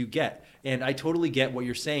miracle to get. And I totally get what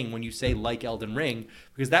you're saying when you say like Elden Ring,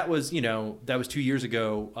 because that was 2 years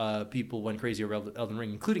ago. People went crazy over Elden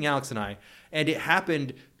Ring, including Alex and I. And it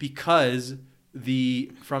happened because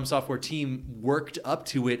the From Software team worked up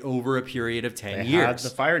to it over a period of 10 years. They had the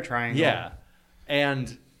fire triangle. Yeah.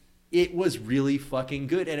 And it was really fucking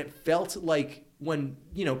good. And it felt like when,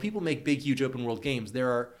 people make big, huge open world games,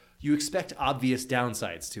 you expect obvious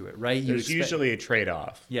downsides to it, right? There's usually a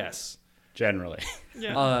trade-off. Yes. Generally.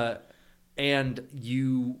 Yeah. And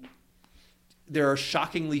there are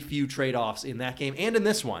shockingly few trade-offs in that game and in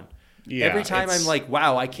this one. Yeah, every time I'm like,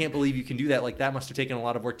 wow, I can't believe you can do that. Like, that must have taken a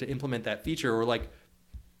lot of work to implement that feature. Or like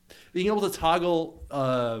being able to toggle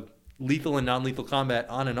lethal and non-lethal combat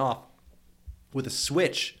on and off with a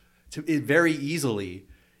switch very easily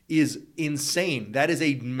is insane. That is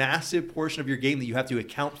a massive portion of your game that you have to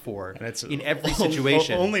account for in every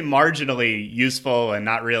situation. Only marginally useful and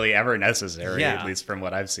not really ever necessary, Yeah. at least from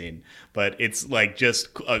what I've seen. But it's like just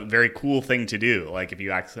a very cool thing to do. Like if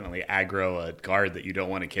you accidentally aggro a guard that you don't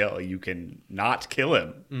want to kill, you can not kill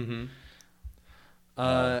him.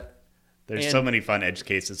 Mm-hmm. There's so many fun edge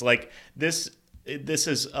cases. Like this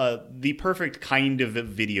is the perfect kind of a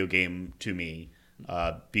video game to me.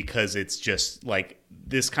 Because it's just like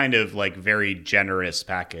this kind of like very generous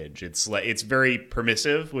package. It's very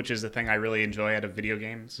permissive, which is the thing I really enjoy out of video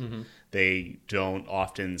games. Mm-hmm. They don't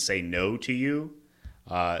often say no to you.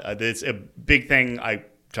 It's a big thing I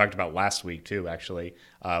talked about last week too, actually,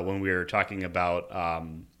 when we were talking about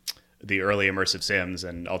the early immersive sims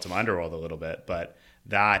and Ultima Underworld a little bit. But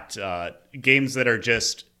that games that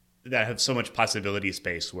have so much possibility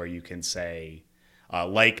space where you can say.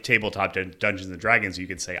 Like tabletop Dungeons and Dragons, you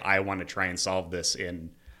could say, I want to try and solve this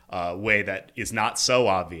in a way that is not so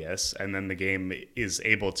obvious, and then the game is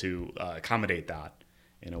able to accommodate that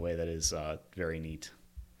in a way that is very neat.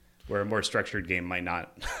 Where a more structured game might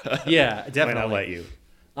not. Yeah, definitely. Might not let you.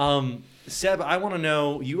 Seb, I want to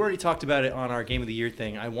know. You already talked about it on our Game of the Year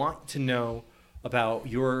thing. I want to know about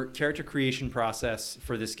your character creation process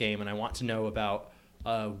for this game, and I want to know about.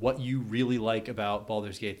 What you really like about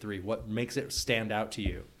Baldur's Gate 3. What makes it stand out to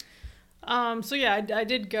you? So yeah, I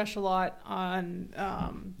did gush a lot on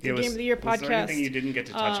the Game of the Year podcast. Was there anything you didn't get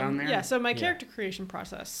to touch on there? Yeah, so my character creation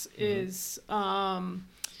process is...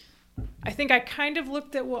 I think I kind of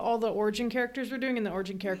looked at what all the origin characters were doing, and the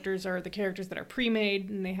origin characters are the characters that are pre-made,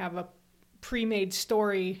 and they have a pre-made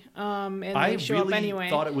story, and they show up anyway. I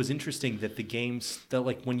thought it was interesting that the games that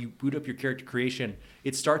like when you boot up your character creation,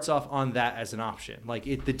 it starts off on that as an option. Like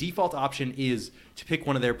the default option is to pick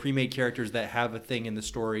one of their pre-made characters that have a thing in the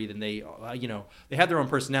story. Then they have their own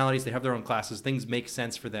personalities, they have their own classes. Things make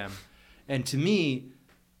sense for them. And to me,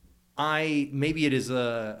 maybe it is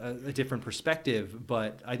a different perspective,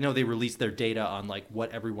 but I know they released their data on like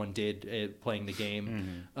what everyone did playing the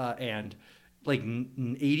game, and. Like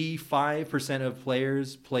 85% of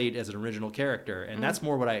players played as an original character, and that's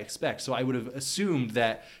more what I expect. So I would have assumed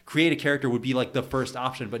that create a character would be like the first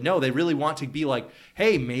option, but no, they really want to be like,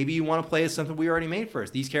 hey, maybe you want to play as something we already made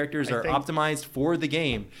first. These characters are optimized for the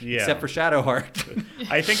game, except for Shadowheart.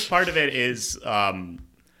 I think part of it is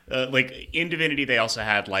like in Divinity, they also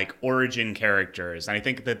had like origin characters, and I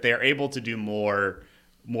think that they're able to do more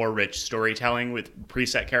rich storytelling with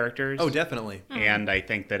preset characters. Oh, definitely. And I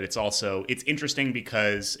think that it's interesting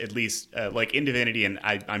because at least like in Divinity, and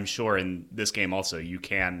I'm sure in this game also, you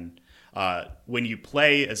can, when you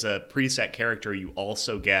play as a preset character, you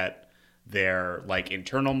also get their like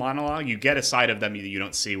internal monologue. You get a side of them that you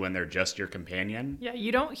don't see when they're just your companion. Yeah,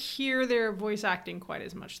 you don't hear their voice acting quite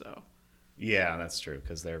as much though. Yeah, that's true,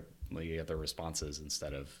 because you get their responses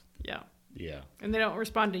instead of... Yeah. And they don't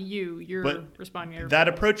respond to you. You're responding to that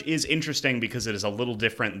approach is interesting because it is a little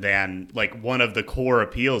different than like one of the core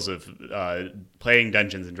appeals of playing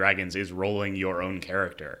Dungeons and Dragons is rolling your own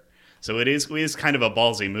character. So it is kind of a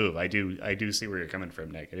ballsy move. I do see where you're coming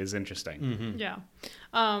from, Nick. It is interesting. Mm-hmm. Yeah.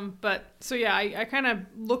 I kind of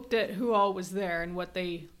looked at who all was there and what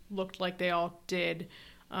they looked like they all did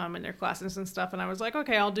in their classes and stuff. And I was like,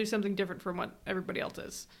 okay, I'll do something different from what everybody else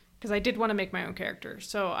is. Because I did want to make my own character.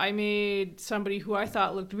 So I made somebody who I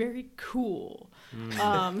thought looked very cool.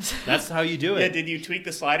 That's how you do Yeah, it. did you tweak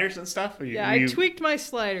the sliders and stuff? Or I tweaked my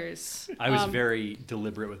sliders. I was very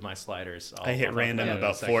deliberate with my sliders. I hit random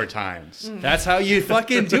about 4 times. That's how you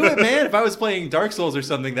fucking do it, man. If I was playing Dark Souls or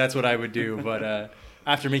something, that's what I would do. But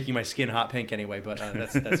after making my skin hot pink anyway. But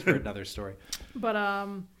that's for another story. But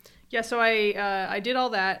yeah. So I did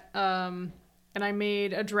all that. And I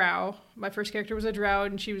made a drow. My first character was a drow,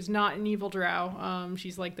 and she was not an evil drow.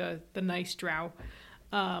 She's like the nice drow.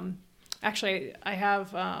 Actually, I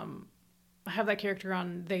have that character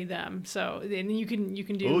on they them. So and you can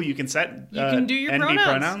do. Oh, you can set. You can do your NB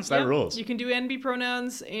pronouns. That Yep. rules. You can do NB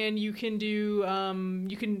pronouns, and you can do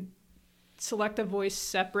you can select a voice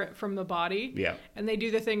separate from the body. Yeah. And they do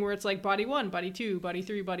the thing where it's like body 1, body 2, body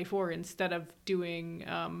 3, body 4 instead of doing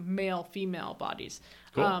male female bodies.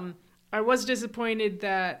 Cool. I was disappointed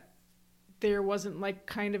that there wasn't like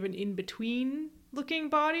kind of an in-between looking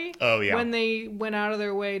body. Oh, yeah. When they went out of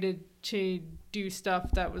their way to do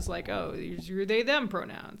stuff that was like, oh, here's your they them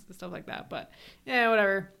pronouns and stuff like that. But yeah,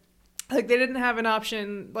 whatever. Like they didn't have an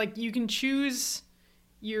option. Like you can choose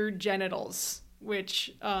your genitals,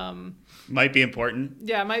 which might be important.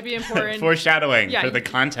 Yeah, might be important. Foreshadowing for the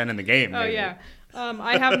content in the game. Oh maybe. yeah.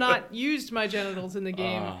 I have not used my genitals in the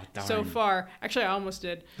game so darn. far. Actually, I almost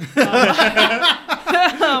did.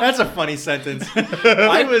 That's a funny sentence.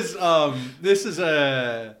 I was. This is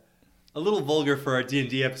a little vulgar for our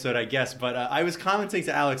D&D episode, I guess. But I was commenting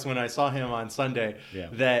to Alex when I saw him on Sunday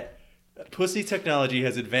that pussy technology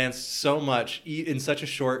has advanced so much in such a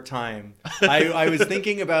short time. I was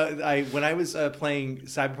thinking about when I was playing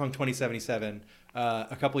Cyberpunk 2077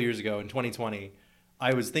 a couple years ago in 2020.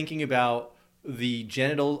 I was thinking about the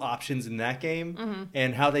genital options in that game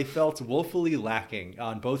and how they felt woefully lacking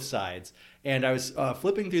on both sides. And I was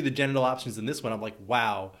flipping through the genital options in this one. I'm like,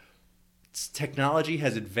 wow, technology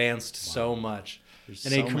has advanced so much. There's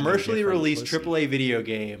In so a many commercially different released pussies. AAA video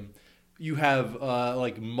game, you have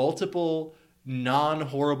like multiple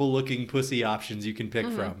non-horrible looking pussy options you can pick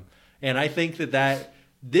from. And I think that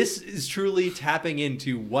this is truly tapping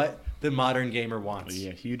into what the modern gamer wants.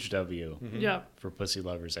 Yeah, huge W. Yeah. For pussy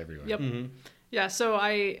lovers everywhere. Yep. Yeah, so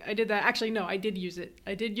I did that. Actually, no, I did use it.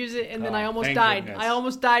 And then I almost thank died. goodness. I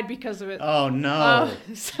almost died because of it. Oh no!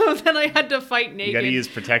 So then I had to fight naked. You got to use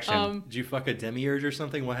protection. Did you fuck a demiurge or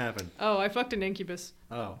something? What happened? Oh, I fucked an incubus.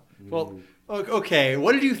 Oh. Well, okay.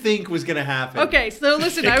 What did you think was going to happen? Okay, so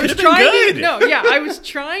listen, It I was could've been trying good. I was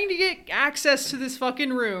trying to get access to this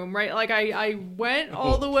fucking room, right? Like I went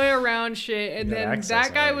all the way around shit, and You got then access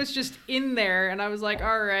that guy already. was just in there, and I was like,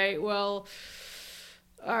 all right, well,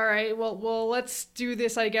 let's do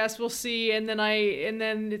this, I guess. We'll see. And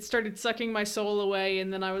then it started sucking my soul away,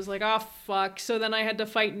 and then I was like, oh fuck. So then I had to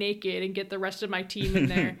fight naked and get the rest of my team in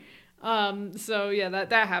there. So yeah,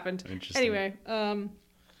 that happened. Interesting. Anyway,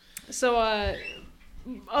 so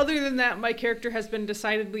other than that, my character has been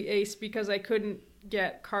decidedly ace because I couldn't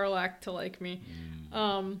get Karlak to like me.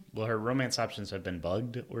 Well, her romance options have been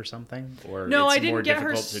bugged or something, or No, it's I didn't more get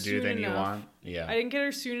her difficult to do soon than you enough. want. Yeah. I didn't get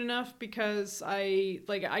her soon enough because I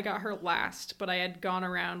got her last, but I had gone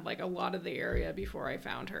around like a lot of the area before I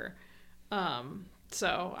found her.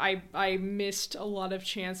 So I missed a lot of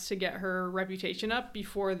chance to get her reputation up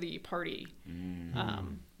before the party.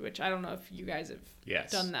 Which I don't know if you guys have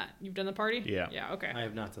done that. You've done the party? Yeah. Yeah, okay. I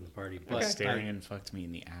have not done the party. But Astarion fucked me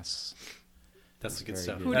in the ass. That's the good Very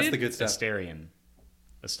stuff. good. Who That's did? the good stuff. Astarion.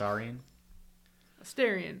 Astarion.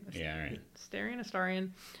 Yeah, all right. Astarion.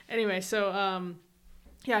 Anyway, so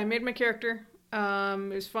yeah, I made my character.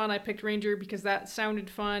 It was fun. I picked Ranger because that sounded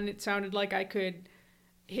fun. It sounded like I could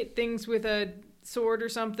hit things with a sword or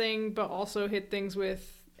something, but also hit things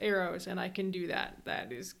with arrows, and I can do that.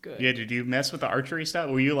 That is good. Yeah, did you mess with the archery stuff?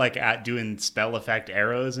 Were you like doing spell effect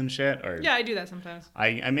arrows and shit? Or Yeah, I do that sometimes.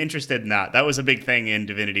 I'm interested in that. That was a big thing in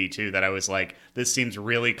Divinity 2 that I was like, this seems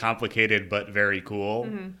really complicated but very cool.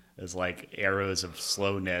 It's like arrows of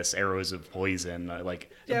slowness, arrows of poison.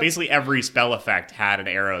 Basically every spell effect had an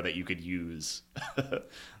arrow that you could use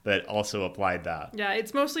that also applied that. Yeah,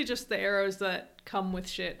 it's mostly just the arrows that come with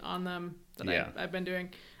shit on them that Yeah. I've been doing.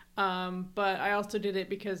 But I also did it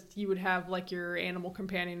because you would have like your animal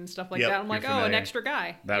companion and stuff like Yep, that. I'm you're like, familiar. an extra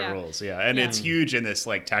guy. That rules, yeah. And it's huge in this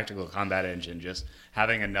like tactical combat engine. Just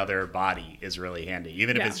having another body is really handy,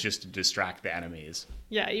 even if Yeah. it's just to distract the enemies.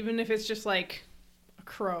 Yeah, even if it's just like a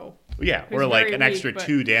crow. Yeah, Who's or like very an extra weak, but-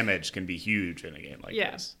 2 damage can be huge in a game like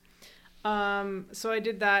Yeah. this. So I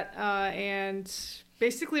did that, and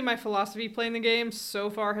basically my philosophy playing the game so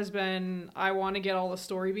far has been I want to get all the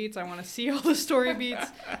story beats. I want to see all the story beats.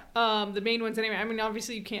 The main ones anyway. I mean,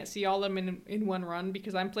 obviously you can't see all of them in one run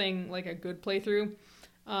because I'm playing like a good playthrough.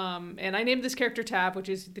 And I named this character Tav, which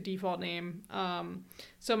is the default name.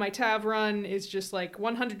 So my Tav run is just like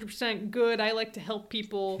 100% good. I like to help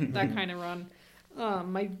people, that kind of run.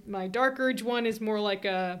 My Dark Urge one is more like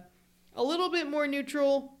a little bit more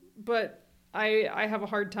neutral, but I have a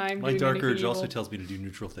hard time My doing Dark anything Urge evil. also tells me to do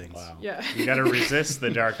neutral things. Wow. Yeah. You got to resist the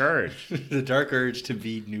dark urge. The Dark Urge to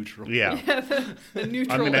be neutral. Yeah. The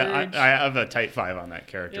neutral urge. I have a type 5 on that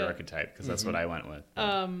character Yeah. archetype because that's what I went with. What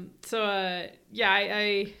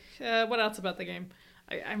else about the game?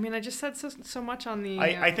 I mean, I just said so much on the.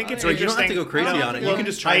 I think it's So you don't have to interesting. go crazy No, on it. well, You can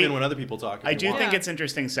just chime in when other people talk. if I you do want. think Yeah. it's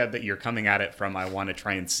interesting, Seb, that you're coming at it from I want to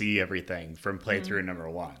try and see everything from playthrough number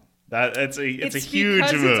 1. It's a huge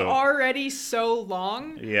because move. it's already so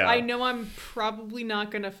long. Yeah. I know I'm probably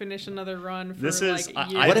not gonna finish another run for This is- like a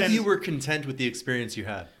year. I've What if been- you were content with the experience you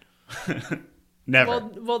had? Never.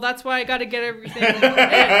 Well, that's why I got to get everything.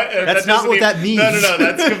 That's not what that means. No,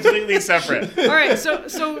 that's completely separate. All right,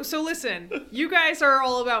 so listen. You guys are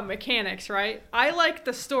all about mechanics, right? I like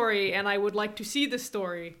the story, and I would like to see the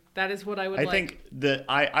story. That is what I would I like. think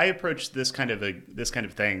I approach this kind of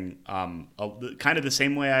thing kind of the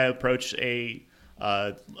same way I approach a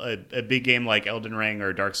big game like Elden Ring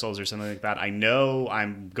or Dark Souls or something like that. I know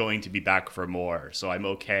I'm going to be back for more, so I'm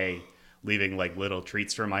okay leaving like little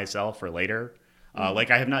treats for myself for later.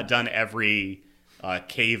 Like I have not done every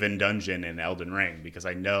cave and dungeon in Elden Ring because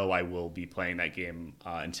I know I will be playing that game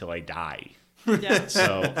until I die. Yeah.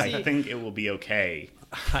 So I think it will be okay.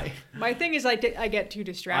 My thing is I get too I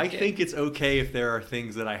distracted. think it's okay if there are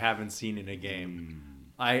things that I haven't seen in a game.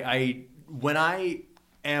 When I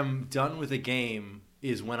am done with a game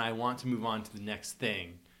is when I want to move on to the next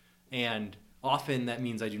thing, and often that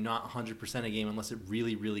means I do not 100% a game unless it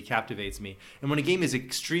really, really captivates me. And when a game is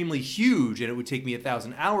extremely huge and it would take me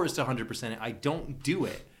 1,000 hours to 100% it, I don't do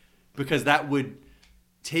it because that would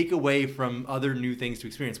take away from other new things to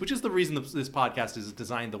experience, which is the reason this podcast is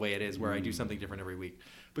designed the way it is, where I do something different every week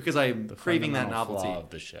because I'm craving that Fundamental novelty. flaw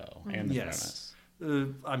of the show and the premise.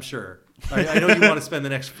 I'm sure. I know you want to spend the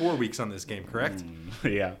next 4 weeks on this game, correct?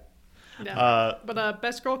 Yeah. Yeah. But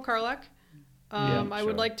best girl Karlak. I sure.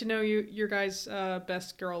 would like to know your guys'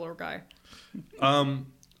 best girl or guy.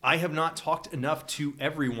 I have not talked enough to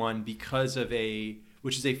everyone because of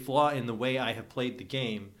which is a flaw in the way I have played the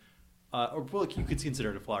game. Or well, you could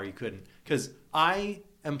consider it a flaw, or you couldn't, because I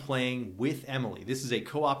am playing with Emily. This is a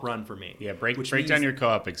co-op run for me. Yeah, break means- down your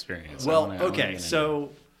co-op experience. Well, I wanna okay, get into so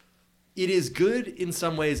it is good in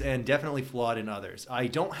some ways and definitely flawed in others. I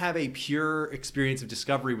don't have a pure experience of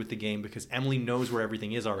discovery with the game because Emily knows where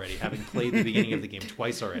everything is already, having played the beginning of the game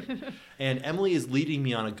twice already. And Emily is leading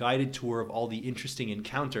me on a guided tour of all the interesting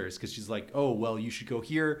encounters because she's like, oh, well, you should go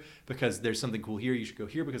here because there's something cool here. You should go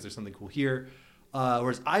here because there's something cool here.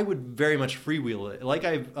 Whereas I would very much freewheel it. Like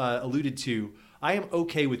I've alluded to, I am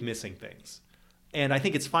okay with missing things. And I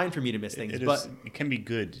think it's fine for me to miss things. it can be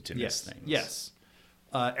good to miss things. Yes.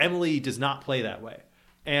 Emily does not play that way.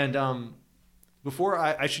 And before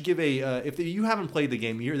I should give if you haven't played the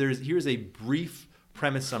game, here's a brief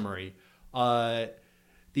premise summary. The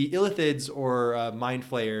Illithids or Mind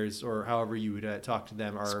Flayers, or however you would talk to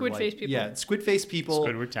them, are Squid-faced people. Yeah, squid-faced people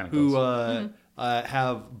Squidward tentacles. who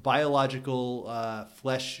have biological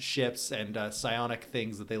flesh ships and psionic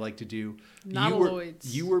things that they like to do.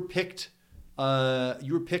 Nautiloids. You were picked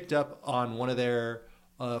up on one of their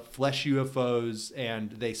flesh UFOs,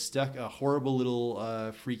 and they stuck a horrible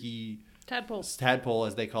little freaky tadpole,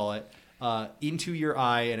 as they call it, into your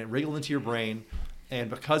eye, and it wriggled into your brain. And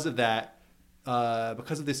because of that,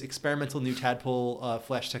 because of this experimental new tadpole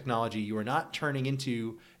flesh technology, you are not turning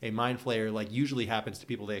into a mind flayer like usually happens to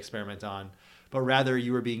people they experiment on, but rather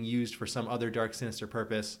you are being used for some other dark, sinister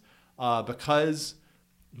purpose. Because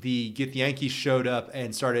the Githyanki showed up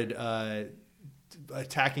and started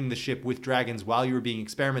attacking the ship with dragons while you were being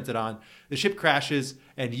experimented on, the ship crashes,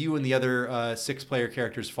 and you and the other 6-player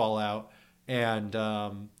characters fall out, and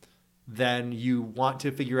then you want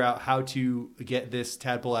to figure out how to get this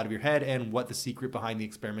tadpole out of your head and what the secret behind the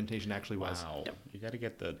experimentation actually was. Wow. You got to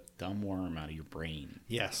get the dumb worm out of your brain.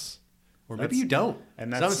 Yes. Or maybe you don't.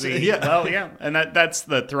 And that's and that's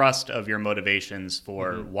the thrust of your motivations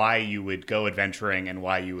for why you would go adventuring and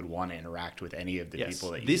why you would want to interact with any of the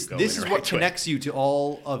people that you go This is what interact with. connects you to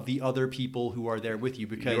all of the other people who are there with you,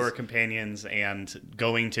 because your companions, and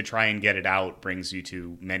going to try and get it out brings you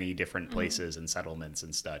to many different places and settlements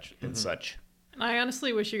and such. I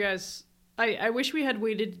honestly wish you guys. I wish we had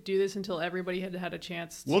waited to do this until everybody had had a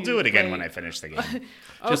chance. We'll do it again play. when I finish the game.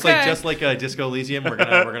 Just like Disco Elysium, we're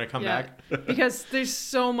gonna come back because there's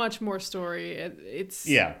so much more story. It's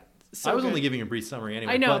so I was good. only giving a brief summary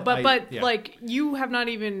anyway. I know, but yeah. like you have not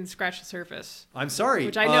even scratched the surface. I'm sorry.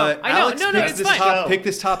 Which I know. Alex No, picked it's this fine. picked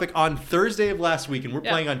this topic on Thursday of last week, and we're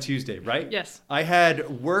Yeah. playing on Tuesday, right? Yes. I had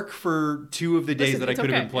work for 2 of the days Listen, that I it's could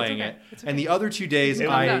have okay. been playing It's it, okay. It's okay. and the other 2 days Calm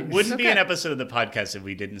I down. Wouldn't be okay. an episode of the podcast if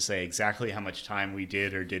we didn't say exactly how much time we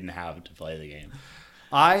did or didn't have to play the game.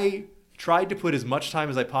 I tried to put as much time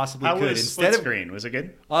as I possibly How could was instead Split of Screen? Was it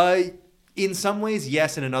good? in some ways,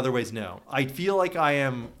 yes, and in other ways, no. I feel like I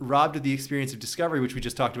am robbed of the experience of discovery, which we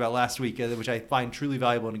just talked about last week, which I find truly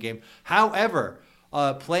valuable in a game. However,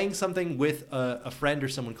 playing something with a friend or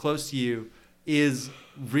someone close to you is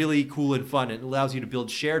really cool and fun. It allows you to build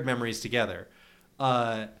shared memories together.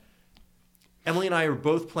 Emily and I are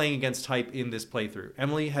both playing against type in this playthrough.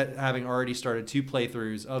 Emily, having already started 2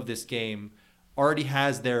 playthroughs of this game, already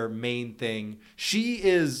has their main thing. She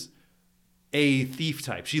is a thief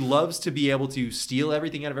type. She loves to be able to steal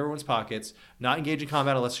everything out of everyone's pockets, not engage in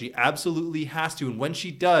combat unless she absolutely has to, and when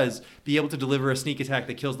she does, be able to deliver a sneak attack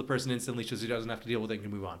that kills the person instantly so she doesn't have to deal with it and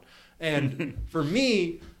can move on. And for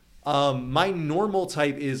me, my normal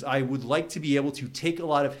type is I would like to be able to take a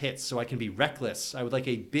lot of hits so I can be reckless. I would like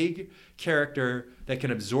a big character that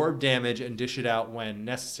can absorb damage and dish it out when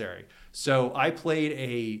necessary. So I played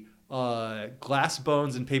a glass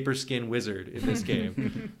bones and paper skin wizard in this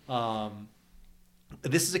game.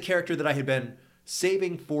 This is a character that I had been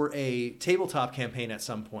saving for a tabletop campaign at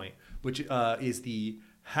some point, which is the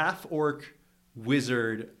half-orc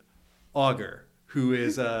wizard Augur, who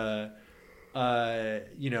is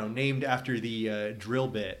named after the drill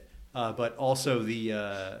bit, but also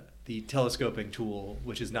the telescoping tool,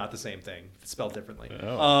 which is not the same thing. It's spelled differently.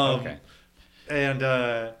 Okay.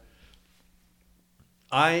 And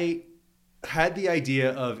I had the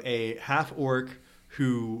idea of a half-orc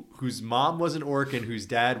whose mom was an orc and whose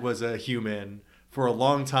dad was a human for a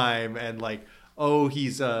long time, and he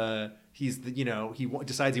decides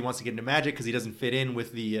he wants to get into magic because he doesn't fit in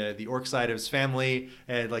with the orc side of his family,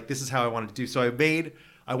 and this is how I wanted to do. So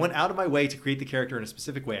I went out of my way to create the character in a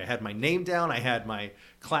specific way. I had my name down, I had my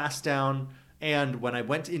class down, and when I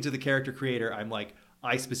went into the character creator, I'm like,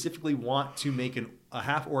 I specifically want to make a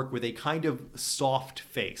half orc with a kind of soft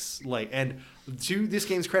face. And to this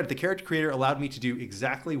game's credit, the character creator allowed me to do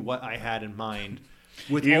exactly what I had in mind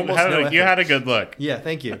with almost no effort. You had a good look. Yeah,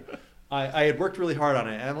 thank you. I had worked really hard on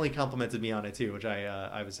it. Emily complimented me on it too, which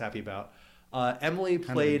I was happy about. Emily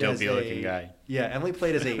played as dopey-looking guy. Yeah, Emily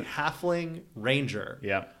played as a halfling ranger.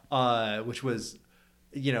 Yeah. Which was,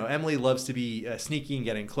 Emily loves to be sneaky and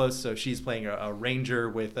getting close, so she's playing a ranger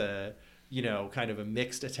with a kind of a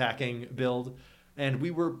mixed attacking build. And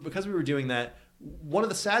because we were doing that, one of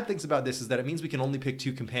the sad things about this is that it means we can only pick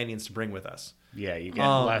 2 companions to bring with us. Yeah, you get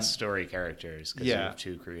less story characters because you have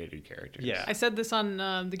 2 created characters. Yeah. I said this on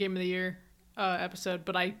the Game of the Year episode,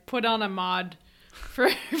 but I put on a mod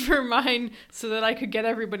for mine so that I could get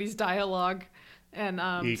everybody's dialogue. And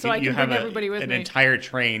so I can bring everybody with me. An entire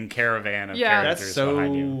train caravan of Yeah. characters That's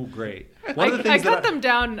behind you. so great. I cut them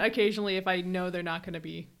down occasionally if I know they're not going to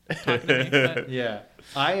be talking to me. But. Yeah.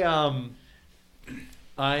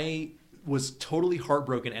 I was totally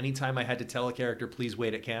heartbroken anytime I had to tell a character, please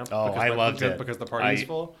wait at camp. Oh, I loved it. Because the party is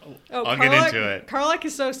full. I'll get into it. Karlak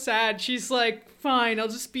is so sad. She's like, fine, I'll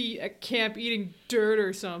just be at camp eating dirt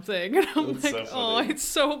or something. And I'm That's like, so oh, funny. it's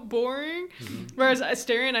so boring. Mm-hmm. Whereas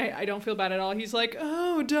Asterion, I don't feel bad at all. He's like,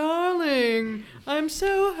 oh, darling, I'm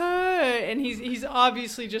so hurt. And he's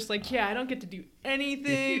obviously just like, yeah, I don't get to do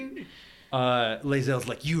anything. Lae'zel's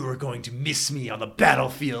like, you are going to miss me on the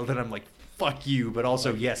battlefield. And I'm like, fuck you, but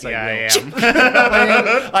also yes, Yeah, I I will.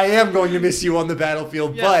 am. I am going to miss you on the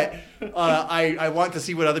battlefield, Yeah. but I want to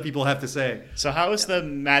see what other people have to say. So how is the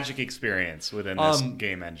magic experience within this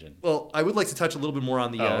game engine? Well, I would like to touch a little bit more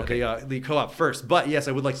on the co-op first, but yes,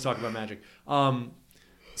 I would like to talk about magic.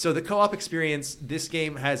 So the co-op experience, this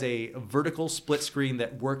game has a vertical split screen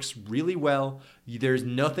that works really well. There's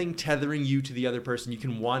nothing tethering you to the other person. You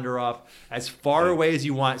can wander off as far away as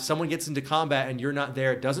you want. Someone gets into combat and you're not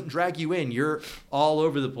there. It doesn't drag you in. You're all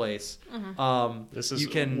over the place. Mm-hmm. This is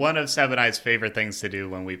one of Seven Eye's favorite things to do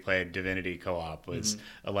when we played Divinity co-op was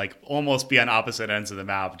almost be on opposite ends of the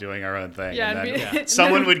map doing our own thing. Yeah, and then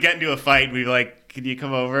someone would get into a fight and we'd be like, can you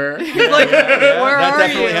come over? Like, where that are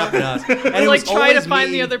definitely you? happened to us. And And it like was try to always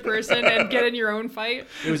find me- the other person and get in your own fight.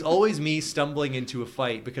 It was always me stumbling into a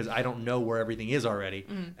fight because I don't know where everything is already.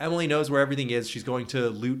 Emily knows where everything is. She's going to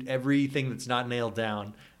loot everything that's not nailed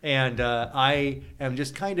down. And I am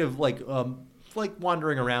just kind of like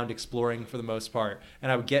wandering around exploring for the most part.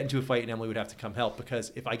 And I would get into a fight and Emily would have to come help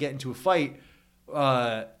because if I get into a fight,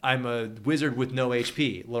 I'm a wizard with no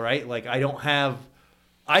HP, right? Like I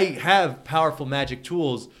I have powerful magic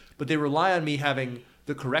tools, but they rely on me having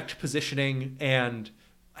the correct positioning and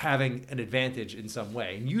having an advantage in some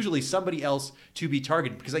way, and usually somebody else to be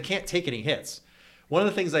targeted because I can't take any hits. One of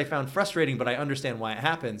the things I found frustrating, but I understand why it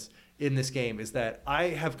happens in this game, is that I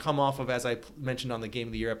have come off of, as I mentioned on the Game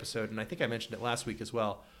of the Year episode, and I think I mentioned it last week as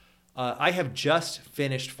well, I have just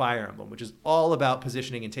finished Fire Emblem, which is all about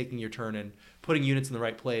positioning and taking your turn and putting units in the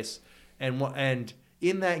right place. And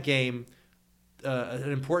in that game,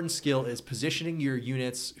 an important skill is positioning your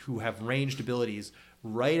units who have ranged abilities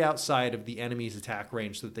right outside of the enemy's attack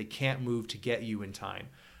range so that they can't move to get you in time.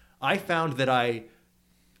 I found that I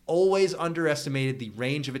always underestimated the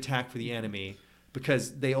range of attack for the enemy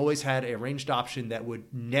because they always had a ranged option that would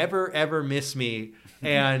never ever miss me,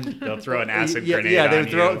 and they'll throw an acid grenade. Yeah, they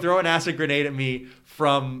would throw an acid grenade at me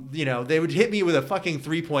from, they would hit me with a fucking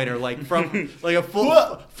 3-pointer, like from like a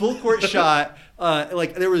full court shot.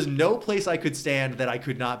 Like there was no place I could stand that I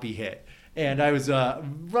could not be hit. And I was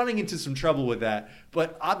running into some trouble with that.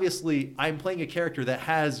 But obviously, I'm playing a character that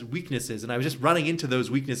has weaknesses, and I was just running into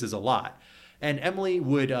those weaknesses a lot. And Emily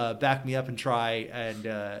would back me up and try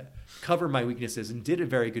and cover my weaknesses, and did a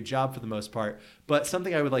very good job for the most part. But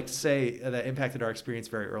something I would like to say that impacted our experience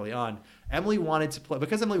very early on, Emily wanted to play,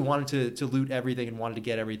 because Emily wanted to loot everything and wanted to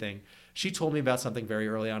get everything, she told me about something very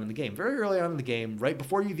early on in the game. Very early on in the game, right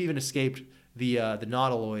before you've even escaped the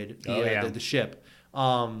Nautiloid, the ship,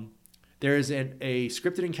 there is a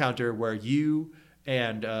scripted encounter where you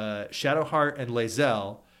and Shadowheart and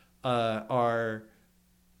Lae'zel are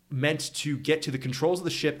meant to get to the controls of the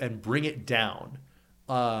ship and bring it down.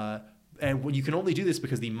 And when you can only do this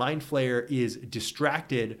because the Mind Flayer is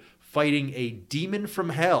distracted fighting a demon from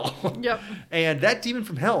hell. Yep. And that demon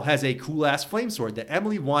from hell has a cool-ass flame sword that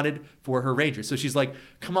Emily wanted for her ranger. So she's like,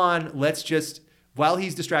 come on, let's just, while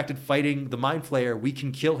he's distracted fighting the Mind Flayer, we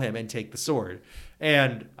can kill him and take the sword.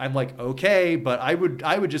 And I'm like, okay, but I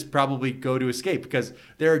would just probably go to escape because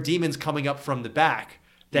there are demons coming up from the back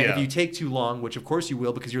that if you take too long, which of course you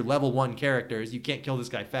will because you're level 1 characters, you can't kill this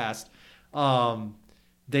guy fast,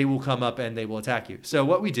 they will come up and they will attack you. So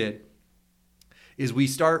what we did is we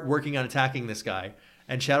start working on attacking this guy,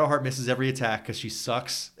 and Shadowheart misses every attack because she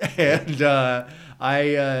sucks. And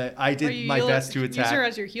I did my best to attack. Use her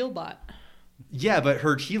as your heal bot. Yeah, but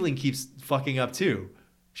her healing keeps fucking up too.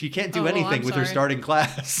 She can't do anything with her starting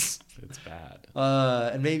class. It's bad.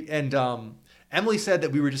 Emily said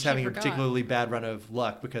that we were just having a particularly bad run of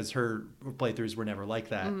luck because her playthroughs were never like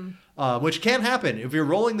that, which can happen. If you're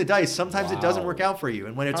rolling the dice, sometimes it doesn't work out for you.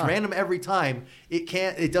 And when it's random every time,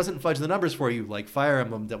 it doesn't fudge the numbers for you like Fire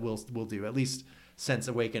Emblem that will do, at least since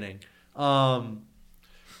Awakening.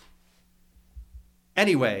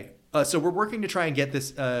 Anyway, so we're working to try and get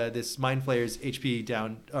this Mind Flayer's HP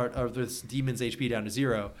down, or this demon's HP down to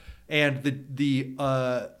 0. And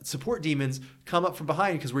the support demons come up from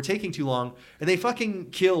behind because we're taking too long, and they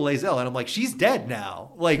fucking kill Lae'zel. And I'm like, she's dead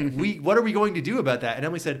now. Like, what are we going to do about that? And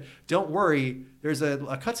Emily said, don't worry. There's a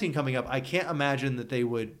cutscene coming up. I can't imagine that they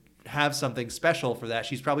would have something special for that.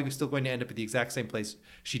 She's probably still going to end up at the exact same place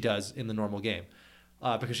she does in the normal game,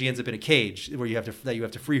 because she ends up in a cage where you have to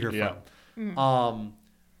free her from.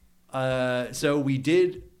 So we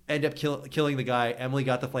did end up killing the guy. Emily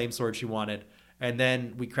got the flame sword she wanted. And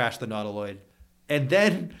then we crashed the Nautiloid. And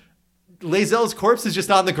then Lae'zel's corpse is just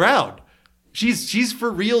on the ground. She's for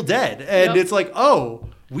real dead. And it's like, oh,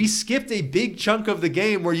 we skipped a big chunk of the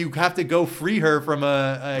game where you have to go free her from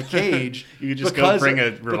a cage. You could just go bring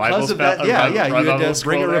a revival spell. You had to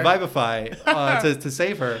bring a Revivify to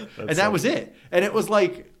save her. That was it. And it was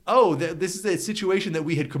like, oh, this is a situation that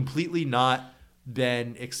we had completely not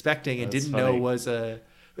been expecting and didn't know was a...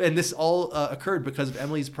 And this all occurred because of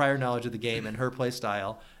Emily's prior knowledge of the game and her play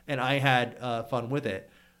style, and I had fun with it.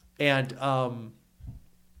 And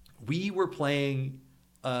we were playing...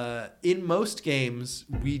 in most games,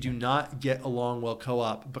 we do not get along well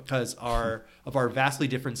co-op because of our vastly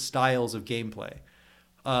different styles of gameplay.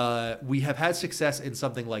 We have had success in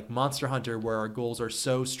something like Monster Hunter, where our goals are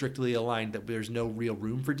so strictly aligned that there's no real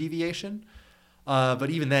room for deviation. But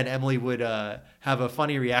even then, Emily would have a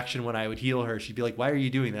funny reaction when I would heal her. She'd be like, why are you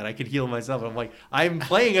doing that? I could heal myself. And I'm like, I'm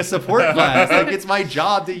playing a support class. Like, it's my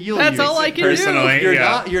job to heal you. That's all I can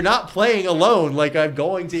do. You're not playing alone. Like, I'm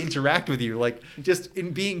going to interact with you. Like, just in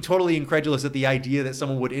being totally incredulous at the idea that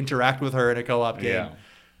someone would interact with her in a co-op game.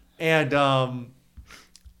 And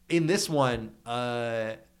in this one,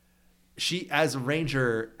 she, as a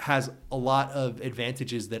ranger, has a lot of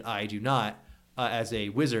advantages that I do not. As a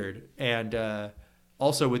wizard, and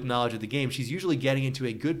also with knowledge of the game, she's usually getting into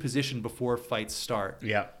a good position before fights start.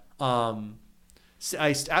 Yeah.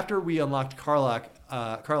 After we unlocked Karlach,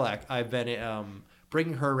 I've been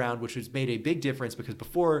bringing her around, which has made a big difference because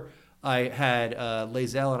before I had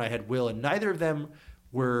Lae'zel and I had Will, and neither of them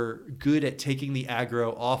were good at taking the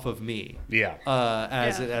aggro off of me. Yeah.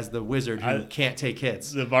 As the wizard who can't take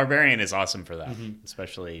hits. The barbarian is awesome for that,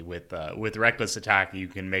 especially with reckless attack. You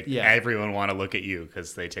can make everyone want to look at you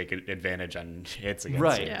because they take advantage on hits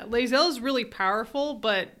against you. Yeah, Lae'zel is really powerful,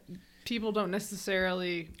 but people don't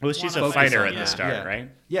necessarily. Well, she's a fighter at the start, right?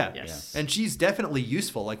 Yeah. Yes. And she's definitely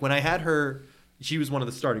useful. Like when I had her, she was one of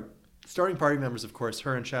the starting party members, of course,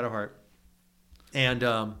 her and Shadowheart. And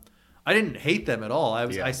I didn't hate them at all.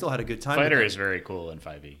 I still had a good time. Fighter with them. is very cool in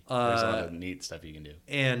 5e. There's a lot of neat stuff you can do.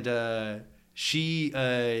 And she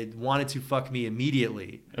wanted to fuck me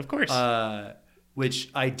immediately. Of course. Which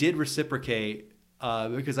I did reciprocate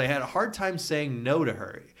because I had a hard time saying no to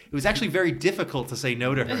her. It was actually very difficult to say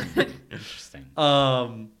no to her. Interesting.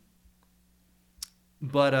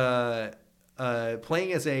 But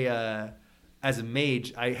playing as a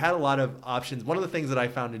mage, I had a lot of options. One of the things that I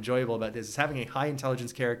found enjoyable about this is having a high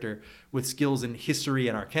intelligence character with skills in history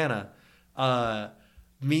and arcana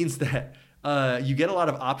means that you get a lot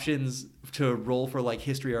of options to roll for like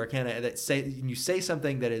history or arcana that you say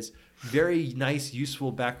something that is very nice,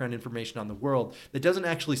 useful background information on the world that doesn't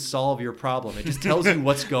actually solve your problem. It just tells you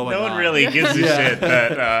what's going on. No one really gives a shit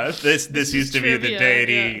that this used to be the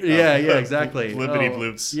deity. Yeah, exactly. Blippity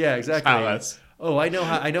bloops. Yeah, exactly. Palace. Oh, I know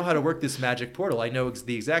how to work this magic portal. I know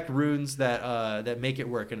the exact runes that make it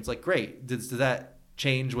work. And it's like, great. Does that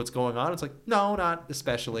change what's going on? It's like, no, not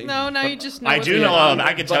especially. No, you just know. I do know.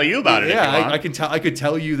 I can tell you about it. Yeah, if you want. I could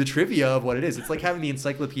tell you the trivia of what it is. It's like having the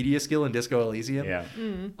encyclopedia skill in Disco Elysium.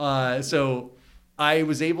 Yeah. So I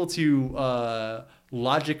was able to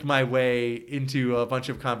logic my way into a bunch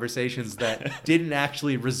of conversations that didn't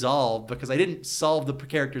actually resolve because I didn't solve the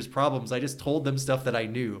characters' problems. I just told them stuff that I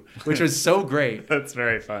knew, which was so great. That's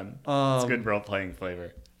very fun. It's good role playing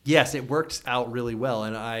flavor. Yes, it worked out really well,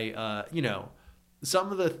 and I,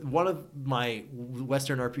 one of my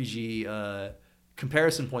Western RPG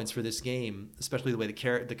comparison points for this game, especially the way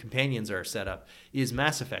the companions are set up, is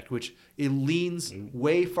Mass Effect, which it leans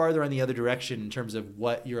way farther in the other direction in terms of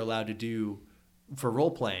what you're allowed to do for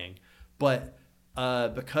role playing. But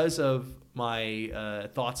because of my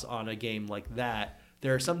thoughts on a game like that,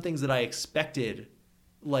 there are some things that I expected,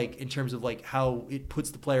 like in terms of like how it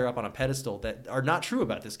puts the player up on a pedestal, that are not true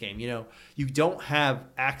about this game. You don't have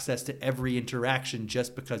access to every interaction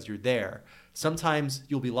just because you're there. Sometimes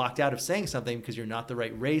you'll be locked out of saying something because you're not the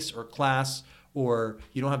right race or class, or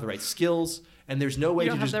you don't have the right skills, and there's no way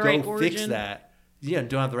to just go fix that. Yeah,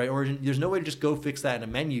 don't have the right origin. There's no way to just go fix that in a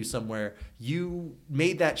menu somewhere. You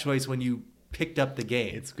made that choice when you picked up the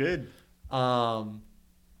game. It's good.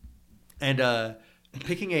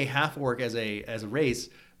 Picking a half orc as a race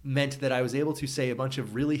meant that I was able to say a bunch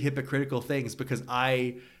of really hypocritical things because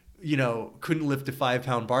I couldn't lift a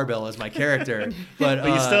 5-pound barbell as my character, but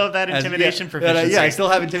you still have that intimidation proficiency. I still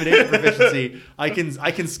have intimidation proficiency. I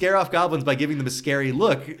can scare off goblins by giving them a scary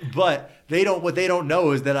look, but what they don't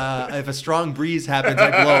know is that if a strong breeze happens,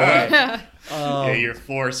 I blow away. You're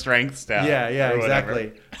 4 strength stat. Yeah,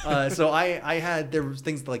 exactly. So there was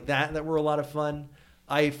things like that were a lot of fun.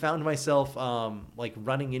 I found myself like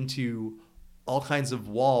running into all kinds of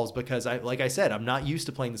walls because like I said, I'm not used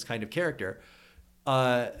to playing this kind of character.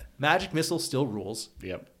 Magic Missile still rules.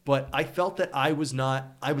 Yep. But I felt that I was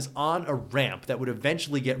on a ramp that would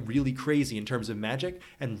eventually get really crazy in terms of magic,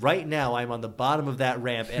 and right now I'm on the bottom of that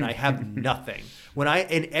ramp and I have nothing.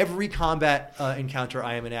 In every combat encounter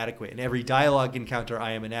I am inadequate. In every dialogue encounter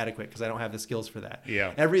I am inadequate because I don't have the skills for that.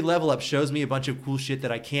 Yeah. Every level up shows me a bunch of cool shit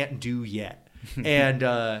that I can't do yet. And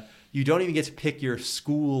you don't even get to pick your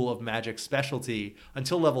school of magic specialty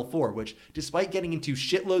until level 4, which, despite getting into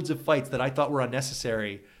shitloads of fights that I thought were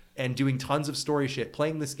unnecessary and doing tons of story shit,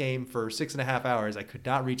 playing this game for 6.5 hours, I could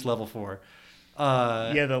not reach level 4.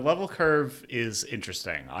 The level curve is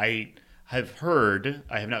interesting. I have heard,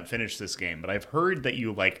 I have not finished this game, but I've heard that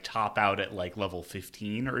you like top out at like level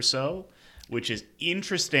 15 or so, which is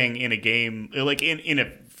interesting in a game, like in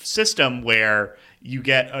a system where you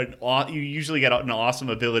usually get an awesome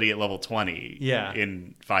ability at level 20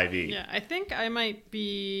 in 5e. Yeah, I think I might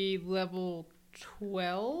be level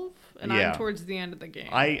 12 and I'm towards the end of the game.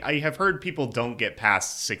 I have heard people don't get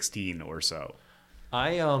past 16 or so.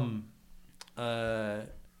 I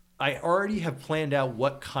already have planned out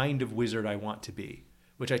what kind of wizard I want to be,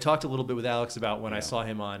 which I talked a little bit with Alex about when I saw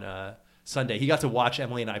him on Sunday. He got to watch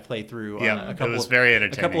Emily and I play through a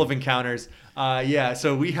couple of encounters.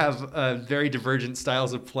 So we have very divergent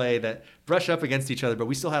styles of play that brush up against each other, but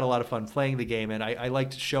we still had a lot of fun playing the game, and I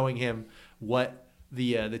liked showing him what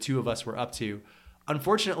the two of us were up to.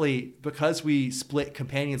 unfortunately, because we split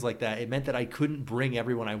companions like that, it meant that I couldn't bring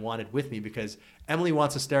everyone I wanted with me because Emily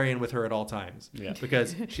wants Astarion with her at all times. Yeah.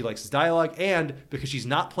 Because she likes his dialogue and because she's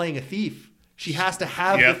not playing a thief. She has to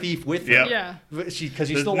have the thief with her. Yeah. Because she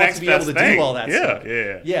still wants to be able to do all that stuff.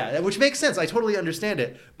 Yeah, which makes sense. I totally understand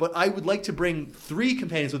it. But I would like to bring 3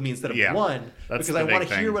 companions with me instead of 1 because I want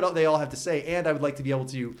to hear what they all have to say, and I would like to be able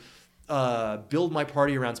to build my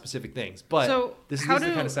party around specific things. But these are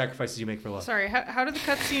the kind of sacrifices you make for love. Sorry, how do the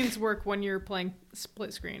cutscenes work when you're playing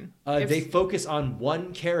split screen? They focus on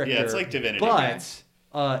one character. Yeah, it's like Divinity. But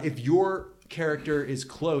if your character is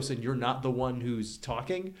close and you're not the one who's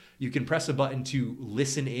talking, you can press a button to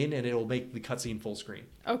listen in and it'll make the cutscene full screen.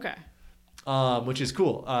 Okay. Which is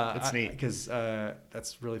cool. That's neat. Because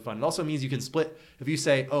that's really fun. It also means you can split. If you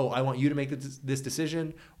say, oh, I want you to make this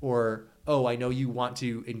decision, or, oh, I know you want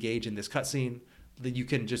to engage in this cutscene, then you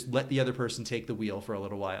can just let the other person take the wheel for a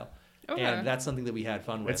little while. Okay. And that's something that we had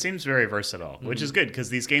fun with. It seems very versatile, which is good because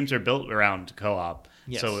these games are built around co-op.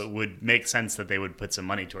 Yes. So it would make sense that they would put some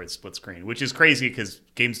money towards split screen, which is crazy because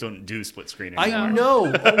games don't do split screen anymore. I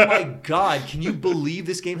know. Oh my God. Can you believe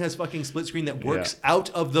this game has fucking split screen that works out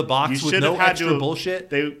of the box with no extra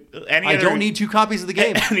bullshit? I don't need 2 copies of the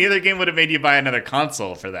game. Any other game would have made you buy another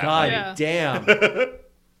console for that. God damn.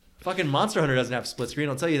 Fucking Monster Hunter doesn't have split screen,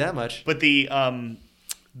 I'll tell you that much.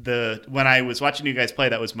 But when I was watching you guys play,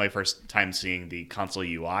 that was my first time seeing the console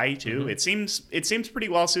UI too. Mm-hmm. It seems pretty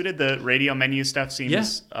well suited. The radio menu stuff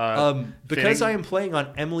seems because I am playing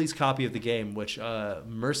on Emily's copy of the game, which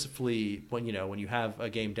mercifully when you have a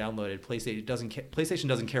game downloaded, PlayStation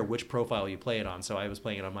doesn't care which profile you play it on. So I was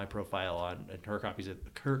playing it on my profile on her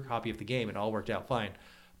copy of the game, and it all worked out fine.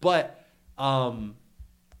 But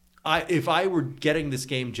if I were getting this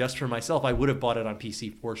game just for myself, I would have bought it on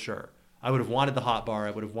PC for sure. I would have wanted the hotbar.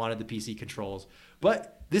 I would have wanted the PC controls.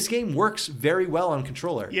 But this game works very well on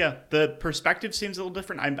controller. Yeah, the perspective seems a little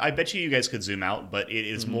different. I bet you guys could zoom out, but it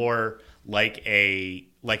is more like a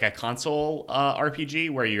console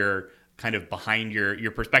RPG where you're kind of behind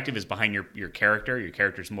your perspective is behind your character. Your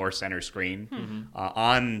character's more center screen.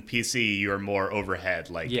 On PC, you're more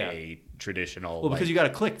overhead, like a traditional. Well, because you got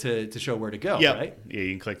to click to show where to go, right? Yeah,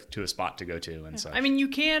 you can click to a spot to go to and such. I mean, you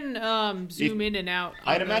can zoom in and out.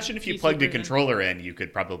 I'd imagine if you plugged a controller in, you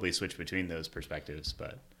could probably switch between those perspectives,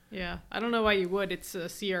 but. Yeah, I don't know why you would. It's a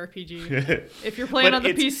CRPG. If you're playing on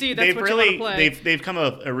the PC, that's what you want to play. They've come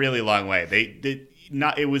a really long way.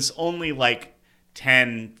 It was only like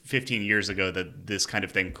 10, 15 years ago that this kind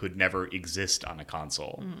of thing could never exist on a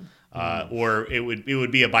console. Or it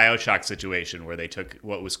would be a BioShock situation where they took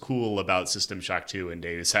what was cool about System Shock 2 and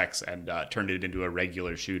Deus Ex and turned it into a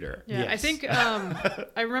regular shooter. Yeah, I think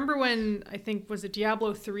I remember when was it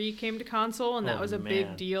Diablo 3 came to console, and that was a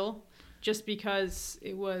big deal just because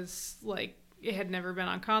it was like it had never been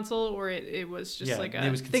on console, or it was just like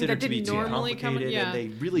a thing that didn't normally come. Yeah, and they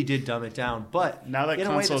really did dumb it down. But now that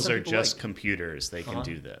consoles are just computers, they can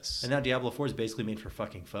do this. And now Diablo 4 is basically made for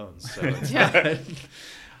fucking phones. So it's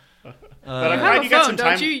but I'm glad you got some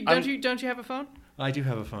time. Don't you have a phone? I do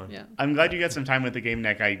have a phone. Yeah. I'm glad you got some time with the game,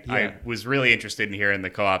 Nick. I was really interested in hearing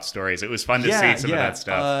the co-op stories. It was fun to see some of that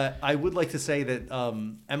stuff. I would like to say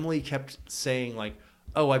that Emily kept saying like,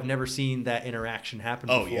 "Oh, I've never seen that interaction happen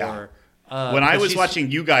before." Yeah. When I was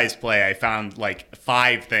watching you guys play, I found like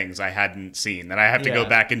 5 things I hadn't seen that I have to go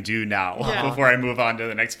back and do now before I move on to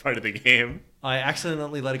the next part of the game. I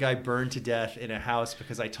accidentally let a guy burn to death in a house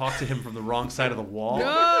because I talked to him from the wrong side of the wall.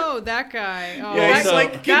 No, that guy. Oh, yeah, he's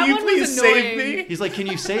like, "Can you please save me?" He's like, "Can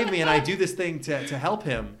you save me?" And I do this thing to help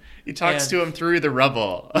him. He talks to him through the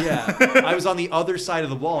rubble. Yeah, I was on the other side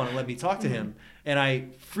of the wall and it let me talk to him, and I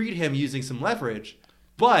freed him using some leverage,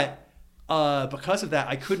 but. Because of that,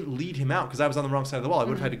 I couldn't lead him out because I was on the wrong side of the wall. I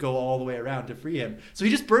would have had to go all the way around to free him. So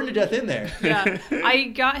he just burned to death in there. Yeah,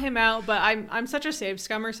 I got him out, but I'm such a save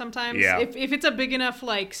scummer sometimes. Yeah. If it's a big enough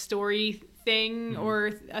like story thing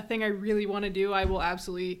or a thing I really want to do, I will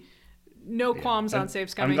absolutely no qualms on save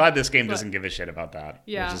scumming. I'm glad this game doesn't give a shit about that.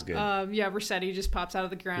 Yeah, which is good. Rossetti just pops out of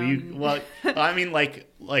the ground. I mean, the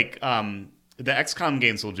XCOM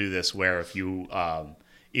games will do this where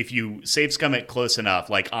if you save scum it close enough,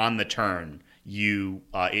 like on the turn,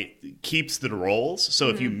 it keeps the rolls. So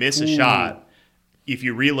if you miss a shot, if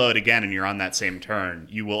you reload again and you're on that same turn,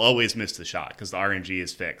 you will always miss the shot because the RNG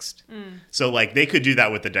is fixed. So like they could do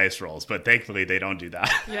that with the dice rolls, but thankfully they don't do that.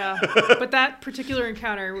 Yeah, but that particular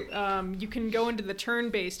encounter, you can go into the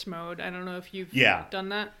turn-based mode. I don't know if you've done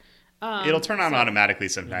that. It'll turn on automatically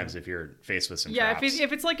sometimes if you're faced with some traps.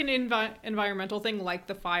 If it's like an environmental thing like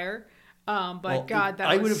the fire. But Well, God, that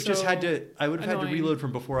I was would have just so had to. I would have had to annoying. reload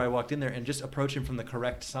from before I walked in there and just approach him from the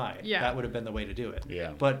correct side. Yeah. That would have been the way to do it.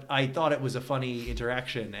 Yeah. But I thought it was a funny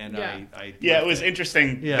interaction, and Yeah. I Yeah, left it was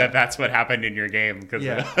interesting Yeah. that that's what happened in your game. Cause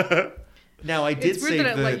Yeah. Now I did It's weird save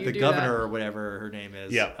that it let you the do governor that. or whatever her name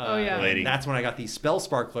is. Yeah. Oh, yeah. and Lady. that's when I got the spell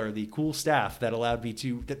sparkler, the cool staff that allowed me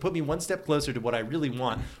that put me one step closer to what I really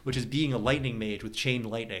want, which is being a lightning mage with chain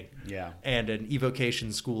lightning. Yeah. And an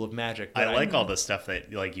evocation school of magic. But I like all the stuff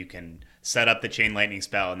that like you can set up the chain lightning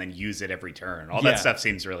spell and then use it every turn. All that stuff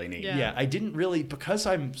seems really neat. Yeah. Yeah, I didn't really, because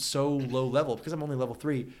I'm so low level, because I'm only level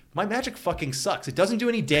 3, my magic fucking sucks. It doesn't do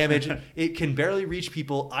any damage. It can barely reach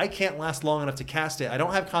people. I can't last long enough to cast it. I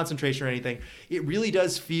don't have concentration or anything. It really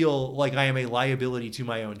does feel like I am a liability to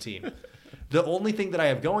my own team. The only thing that I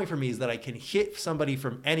have going for me is that I can hit somebody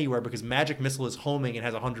from anywhere because Magic Missile is homing and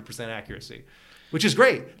has 100% accuracy, which is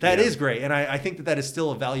great. That is great. And I think that is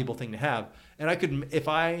still a valuable thing to have. And I could, if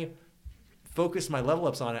I focus my level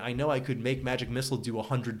ups on it, I know I could make Magic Missile do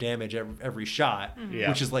 100 damage every shot,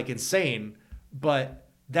 which is like insane, but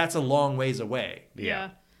that's a long ways away. Yeah.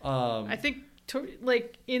 I think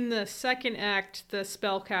like in the second act, the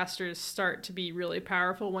spellcasters start to be really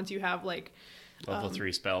powerful once you have like Level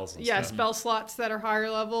 3 spells and yeah, stuff. spell slots that are higher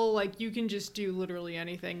level. Like you can just do literally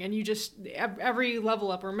anything, and you just every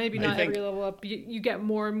level up, or maybe not every level up, you get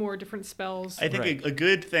more and more different spells. I think a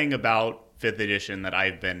good thing about 5th edition that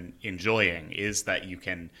I've been enjoying is that you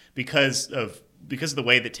can, because of the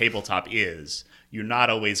way that tabletop is, you're not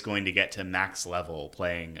always going to get to max level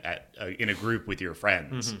playing in a group with your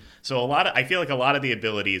friends. So I feel like a lot of the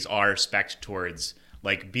abilities are spec'd towards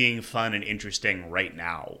like being fun and interesting right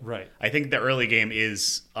now. Right. I think the early game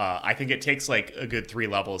is, I think it takes like a good 3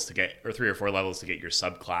 levels to get, or 3 or 4 levels to get your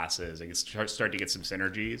subclasses and start to get some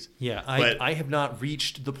synergies. Yeah, But I have not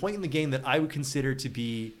reached the point in the game that I would consider to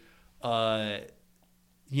be,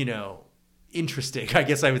 interesting, I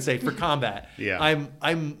guess I would say, for combat. Yeah.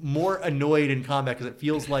 I'm more annoyed in combat because it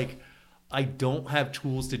feels like I don't have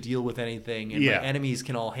tools to deal with anything, and my enemies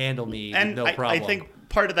can all handle me with no problem. I think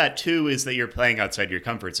part of that too is that you're playing outside your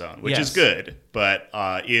comfort zone, which is Yes. good, but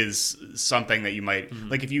is something that you might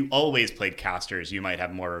like if you always played casters, you might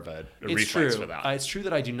have more of a It's reflex true. for that. It's true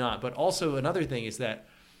that I do not, but also another thing is that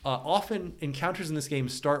often encounters in this game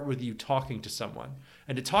start with you talking to someone,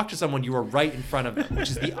 and to talk to someone you are right in front of them, which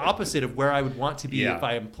is the opposite of where I would want to be if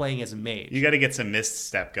I am playing as a mage. You got to get some mist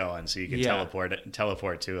step going so you can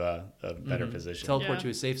teleport to a better position. Teleport to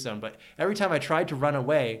a safe zone. But every time I tried to run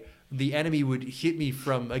away, the enemy would hit me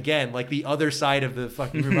from, again, like the other side of the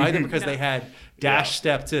fucking room, either because they had dash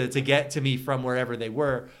step to get to me from wherever they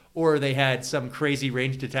were, or they had some crazy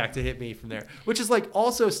ranged attack to hit me from there, which is like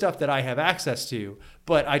also stuff that I have access to,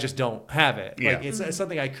 but I just don't have it. Yeah. Like it's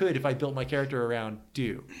something I could, if I built my character around,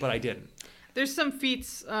 do, but I didn't. There's some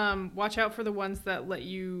feats. Watch out for the ones that let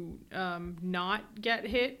you not get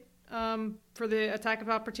hit for the attack of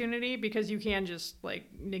opportunity, because you can just like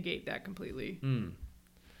negate that completely.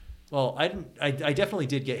 Well, I definitely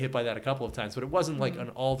did get hit by that a couple of times, but it wasn't like an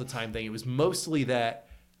all the time thing. It was mostly that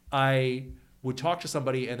I would talk to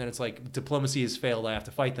somebody and then it's like diplomacy has failed. I have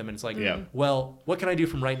to fight them. And it's like, well, what can I do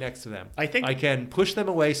from right next to them? I think I can push them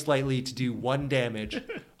away slightly to do 1 damage.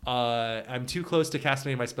 I'm too close to casting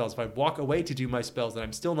any of my spells. If I walk away to do my spells, then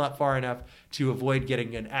I'm still not far enough to avoid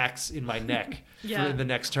getting an axe in my neck for the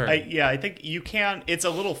next turn. I think you can. It's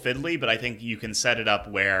a little fiddly, but I think you can set it up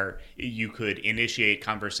where you could initiate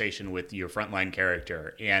conversation with your frontline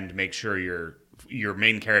character and make sure your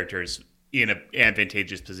main character's in an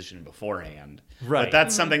advantageous position beforehand. Right. But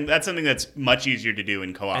that's something that's much easier to do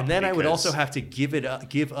in co-op. And then I would also have to give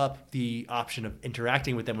up the option of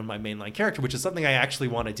interacting with them with my mainline character, which is something I actually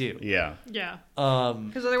want to do. Yeah. Yeah.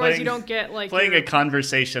 Because otherwise you don't get like playing a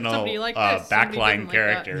conversational like this, backline like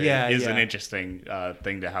character is an yeah. interesting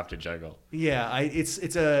thing to have to juggle. Yeah,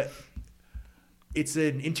 it's an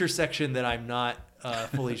intersection that I'm not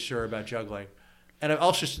fully sure about juggling. And I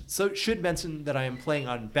also should mention that I am playing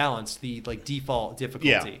on balance, the like default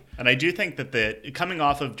difficulty. Yeah, and I do think that coming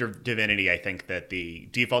off of Divinity, I think that the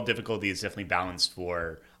default difficulty is definitely balanced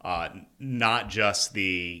for not just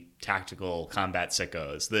the tactical combat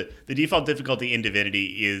sickos. The default difficulty in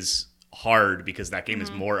Divinity is hard because that game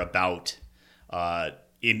is more about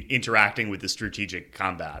interacting with the strategic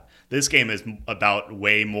combat. This game is about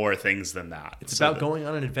way more things than that. It's about going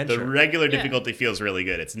on an adventure. The regular difficulty feels really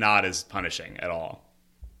good. It's not as punishing at all.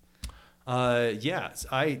 I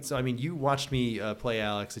mean, you watched me play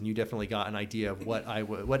Alex, and you definitely got an idea of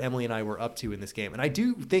what Emily and I were up to in this game. And I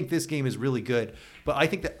do think this game is really good, but I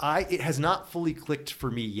think that it has not fully clicked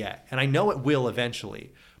for me yet, and I know it will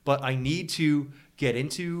eventually. but I need to get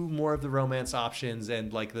into more of the romance options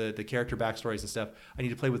and like the character backstories and stuff. I need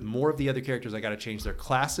to play with more of the other characters. I got to change their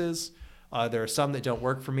classes. There are some that don't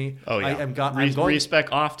work for me. Oh yeah, I'm going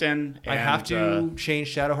respec often. I have to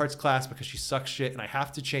change Shadowheart's class because she sucks shit, and I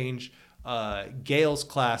have to change Gale's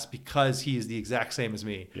class because he is the exact same as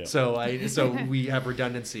me. Yeah. So we have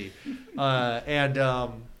redundancy, and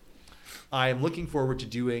I am looking forward to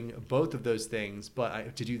doing both of those things.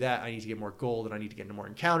 But to do that, I need to get more gold, and I need to get into more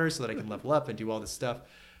encounters so that I can level up and do all this stuff.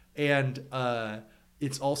 And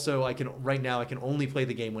it's also I can only play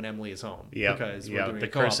the game when Emily is home. Yeah, because we're doing the a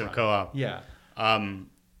co-op curse of run. co-op. Yeah.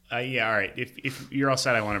 Yeah, all right. If you're all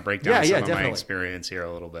set, I want to break down some of my experience here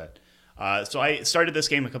a little bit. So I started this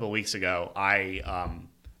game a couple of weeks ago. I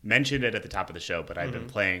mentioned it at the top of the show, but I've been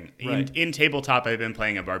playing in tabletop. I've been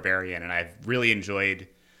playing a barbarian, and I've really enjoyed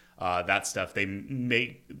that stuff. They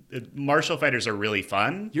make martial fighters are really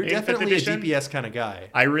fun. You're definitely a DPS kind of guy.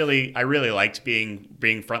 I really liked being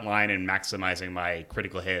frontline and maximizing my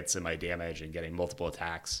critical hits and my damage and getting multiple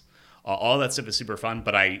attacks. All that stuff is super fun,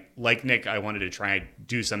 but like Nick, I wanted to try and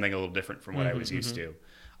do something a little different from what I was used to.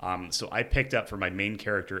 So I picked up for my main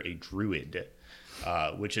character a druid,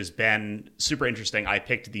 which has been super interesting. I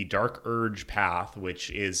picked the Dark Urge path,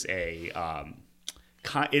 which is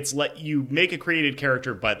it's let you make a created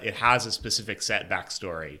character, but it has a specific set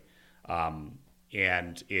backstory.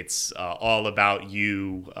 And it's all about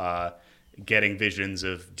you getting visions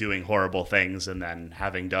of doing horrible things and then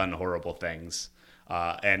having done horrible things.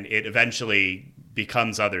 And it eventually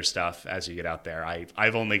becomes other stuff as you get out there.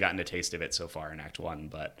 I've only gotten a taste of it so far in Act 1,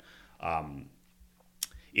 but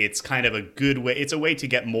it's kind of a good way. It's a way to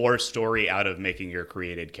get more story out of making your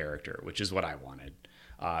created character, which is what I wanted.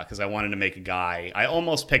 Because I wanted to make a guy. I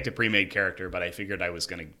almost picked a pre-made character, but I figured I was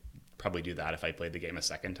going to probably do that if I played the game a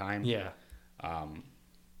second time. Yeah.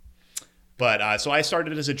 So I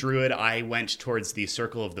started as a druid. I went towards the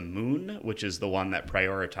Circle of the Moon, which is the one that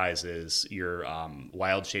prioritizes your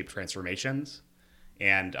wild shape transformations.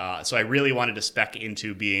 And so I really wanted to spec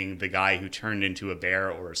into being the guy who turned into a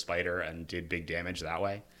bear or a spider and did big damage that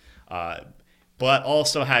way. But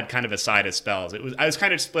also had kind of a side of spells. I was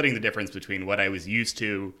kind of splitting the difference between what I was used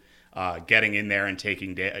to getting in there and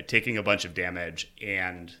taking a bunch of damage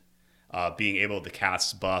and being able to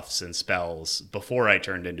cast buffs and spells before I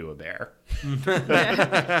turned into a bear.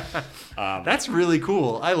 That's really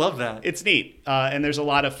cool. I love that. It's neat. And there's a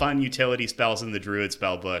lot of fun utility spells in the Druid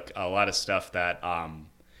spell book. A lot of stuff that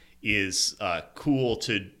is cool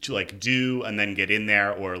to like do and then get in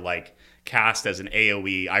there or like cast as an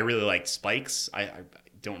AoE. I really liked spikes. I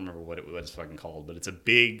don't remember what it's fucking called, but it's a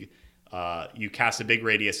big you cast a big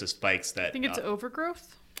radius of spikes that I think it's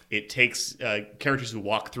overgrowth. It takes characters who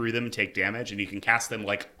walk through them take damage, and you can cast them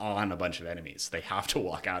like on a bunch of enemies. They have to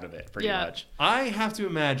walk out of it pretty much. I have to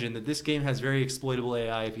imagine that this game has very exploitable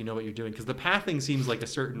AI if you know what you're doing, because the pathing seems like a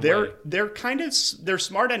certain way. They're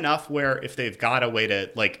smart enough where if they've got a way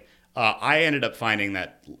to like, I ended up finding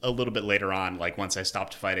that a little bit later on, like once I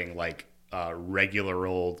stopped fighting like regular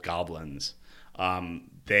old goblins,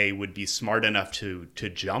 they would be smart enough to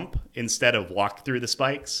jump instead of walk through the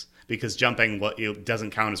spikes. Because jumping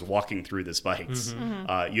doesn't count as walking through the spikes.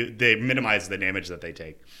 They minimize the damage that they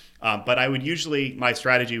take. But my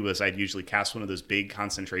strategy was I'd usually cast one of those big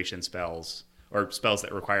concentration spells or spells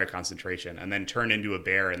that require concentration and then turn into a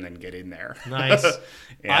bear and then get in there. Nice.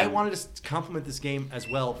 I wanted to compliment this game as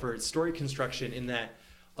well for its story construction in that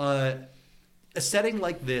a setting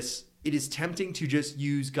like this, it is tempting to just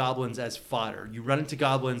use goblins as fodder. You run into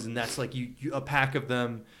goblins and that's like you a pack of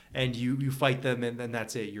them and you fight them and then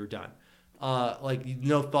that's it. You're done. Like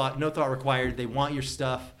no thought required. They want your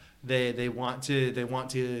stuff. They want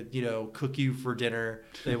to cook you for dinner.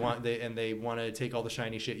 They want to take all the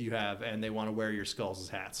shiny shit you have and they want to wear your skulls as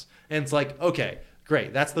hats. And it's like, okay,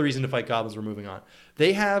 great. That's the reason to fight goblins. We're moving on.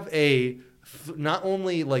 They have a not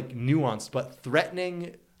only like nuanced but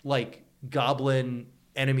threatening like goblin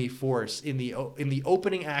enemy force in the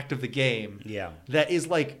opening act of the game. Yeah. That is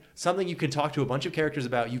like something you can talk to a bunch of characters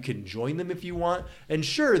about. You can join them if you want. And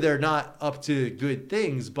sure, they're not up to good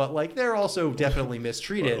things, but like they're also definitely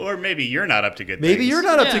mistreated. Or maybe you're not up to good things. Maybe you're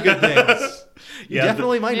not up to good things. You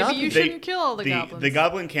definitely might not be. Maybe you shouldn't kill all the goblins. The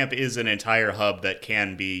Goblin Camp is an entire hub that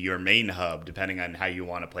can be your main hub depending on how you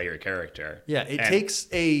want to play your character. Yeah, it takes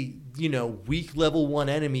a, weak level 1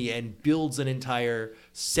 enemy and builds an entire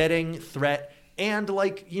setting, threat, and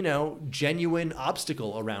genuine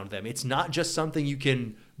obstacle around them. It's not just something you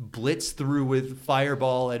can blitz through with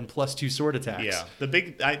fireball and +2 sword attacks. Yeah,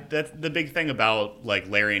 the big thing about like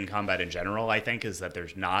Larian combat in general, I think, is that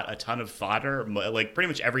there's not a ton of fodder. Like pretty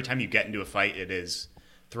much every time you get into a fight, it is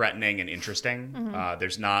threatening and interesting.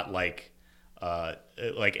 There's not like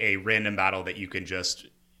a random battle that you can just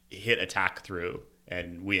hit attack through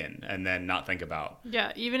and win and then not think about.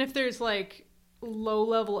 Yeah, even if there's like low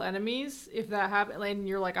level enemies, if that happens and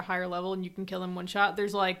you're like a higher level and you can kill them one shot,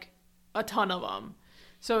 there's like a ton of them.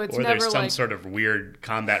 So it's or never there's some like sort of weird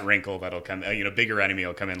combat wrinkle that'll come, bigger enemy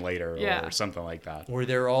will come in later Yeah. or something like that. Or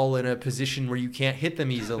they're all in a position where you can't hit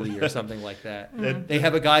them easily or something like that. They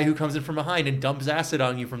have a guy who comes in from behind and dumps acid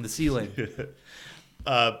on you from the ceiling.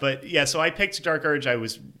 But yeah, so I picked Dark Urge. I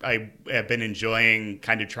have been enjoying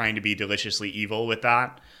kind of trying to be deliciously evil with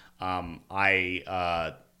that.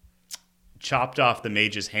 I chopped off the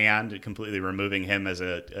mage's hand, completely removing him as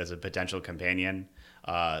a potential companion.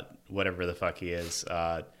 Whatever the fuck he is.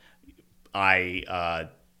 I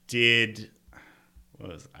did.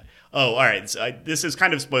 What was I? Oh, all right. So this is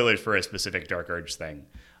kind of spoilers for a specific Dark Urge thing,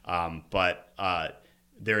 but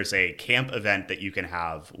there's a camp event that you can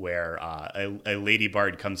have where a lady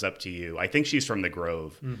bard comes up to you. I think she's from the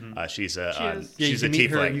Grove. She's a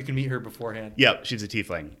tiefling. You can meet her beforehand. Yep, she's a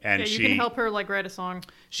tiefling, and you can help her like write a song.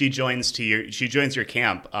 She joins your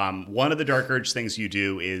camp. One of the Dark Urge things you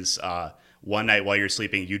do is one night while you're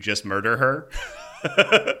sleeping, you just murder her.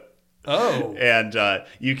 Oh. And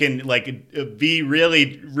you can like be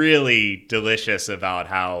really, really delicious about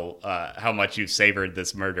how much you've savored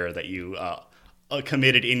this murder that you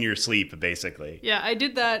committed in your sleep, basically. Yeah, I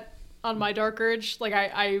did that on my Dark Urge. Like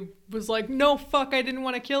I was like, no, fuck, I didn't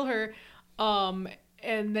want to kill her.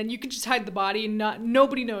 And then you can just hide the body and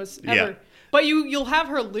nobody knows ever. Yeah. But you'll have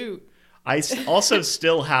her loot. I also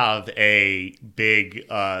still have a big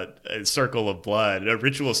circle of blood, a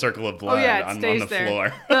ritual circle of blood on the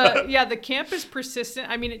floor. The camp is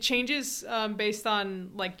persistent. I mean, it changes based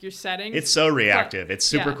on like your settings. It's so reactive. It's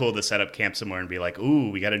super cool to set up camp somewhere and be like,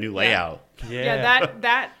 ooh, we got a new layout. Yeah,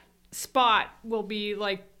 that spot will be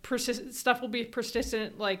like persistent. Stuff will be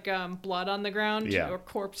persistent, like blood on the ground or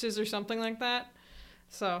corpses or something like that.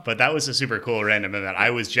 So. But that was a super cool random event. I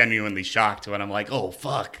was genuinely shocked when I'm like, oh,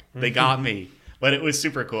 fuck, they got me. But it was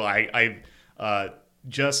super cool. I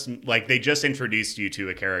just, like, they just introduced you to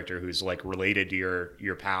a character who's, like, related to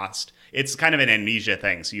your past. It's kind of an amnesia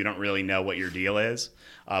thing, so you don't really know what your deal is.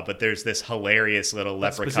 But there's this hilarious little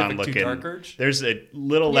leprechaun-looking... Dark Urge? There's a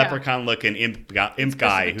little leprechaun-looking imp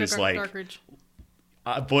guy who's like...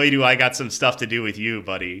 boy, do I got some stuff to do with you,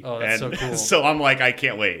 buddy. Oh, that's so cool. So I'm like, I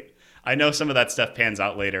can't wait. I know some of that stuff pans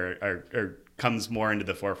out later or comes more into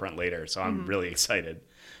the forefront later, so I'm really excited.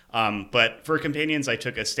 But for companions, I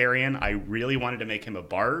took Asterion. I really wanted to make him a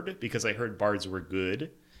bard because I heard bards were good,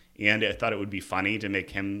 and I thought it would be funny to make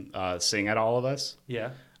him sing at all of us.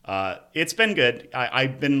 Yeah. It's been good.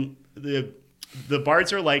 I've been the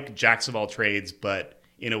bards are like jacks of all trades, but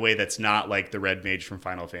in a way that's not like the red mage from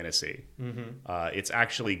Final Fantasy. It's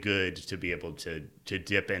actually good to be able to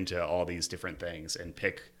dip into all these different things and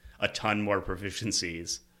pick a ton more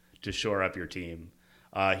proficiencies to shore up your team.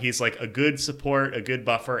 He's like a good support, a good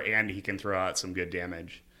buffer, and he can throw out some good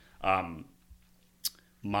damage. I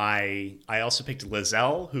also picked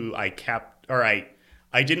Lizelle, who I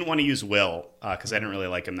didn't want to use Will because I didn't really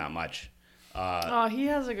like him that much. He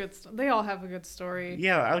has a good. They all have a good story.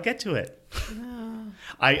 Yeah, I'll get to it. All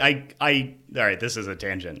right, this is a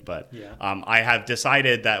tangent, but I have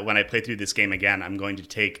decided that when I play through this game again, I'm going to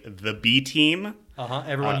take the B team.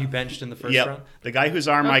 Everyone you benched in the first round? The guy whose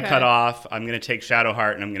arm I cut off, I'm going to take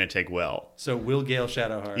Shadowheart, and I'm going to take Will. So Will, Gale,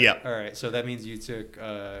 Shadowheart. Yep. All right, so that means you took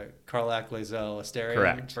Karlach, Lizelle, Asterion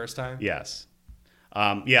Correct. First time? Yes.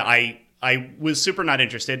 I was super not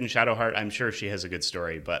interested in Shadowheart. I'm sure she has a good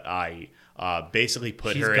story, but I basically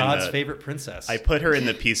put She's her God's in the favorite princess. I put her in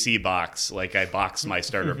the PC box, like I boxed my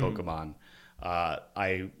starter Pokemon.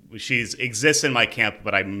 She exists in my camp,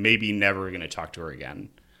 but I'm maybe never going to talk to her again.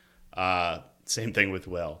 Same thing with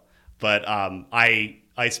Will. But I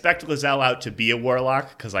spec'd Lizelle out to be a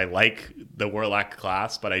Warlock because I like the Warlock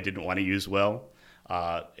class, but I didn't want to use Will.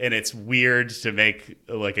 And it's weird to make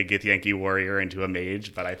like a Githyanki warrior into a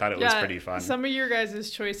mage, but I thought it was pretty fun. Some of your guys'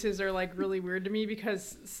 choices are like really weird to me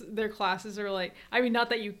because their classes are like, I mean, not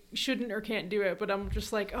that you shouldn't or can't do it, but I'm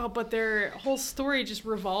just like, oh, but their whole story just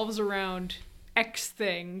revolves around X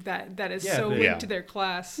thing that is so linked to their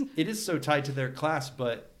class. It is so tied to their class,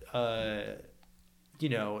 but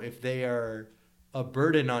if they are a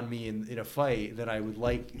burden on me in a fight, then I would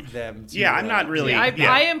like them to. Yeah, I'm not really.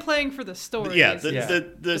 I am playing for the story. Yeah,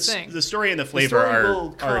 the story and the flavor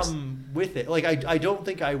will come with it. Like I don't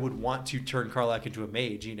think I would want to turn Karlach into a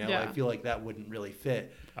mage. I feel like that wouldn't really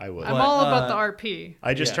fit. I would. I'm all about the RP.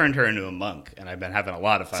 I just turned her into a monk, and I've been having a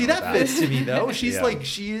lot of fun. See, with that fits to me though. She's Yeah. like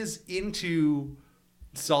she is into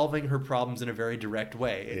solving her problems in a very direct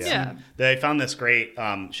way. I found this great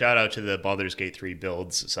shout out to the Baldur's Gate 3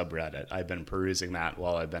 builds subreddit. I've been perusing that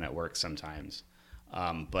while I've been at work sometimes.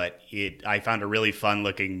 But I found a really fun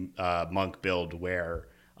looking monk build where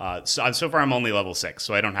so far I'm only level 6,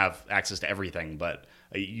 so I don't have access to everything, but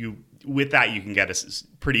with that you can get a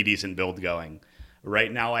pretty decent build going.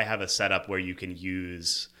 Right now I have a setup where you can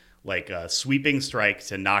use like a sweeping strike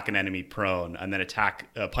to knock an enemy prone and then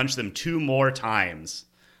punch them 2 more times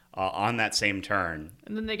on that same turn.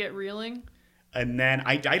 And then they get reeling? And then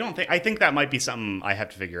I think that might be something I have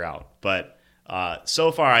to figure out. But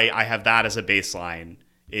so far I have that as a baseline.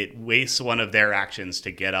 It wastes one of their actions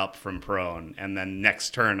to get up from prone, and then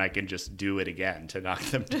next turn I can just do it again to knock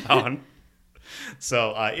them down.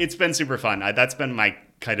 So it's been super fun. That's been my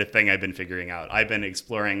kind of thing I've been figuring out. I've been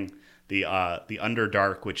exploring the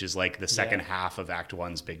Underdark, which is like the second half of Act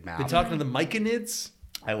 1's big map. Been talking to the Myconids.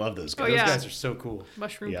 I love those guys. Oh, yeah. Those guys are so cool.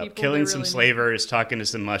 Mushroom people. Killing some really slavers, talking to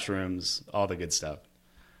some mushrooms, all the good stuff.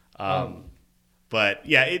 But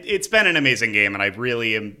yeah, it's been an amazing game, and I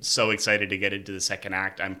really am so excited to get into the second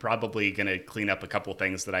act. I'm probably going to clean up a couple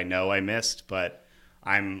things that I know I missed, but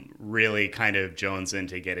I'm really kind of jonesing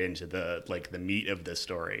to get into the meat of the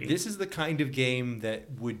story. This is the kind of game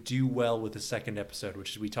that would do well with the second episode,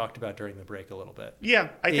 which we talked about during the break a little bit. Yeah,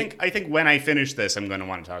 I think when I finish this, I'm going to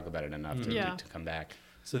want to talk about it enough to come back.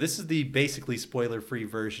 So this is the basically spoiler-free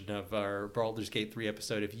version of our Baldur's Gate 3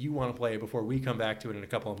 episode. If you want to play it before we come back to it in a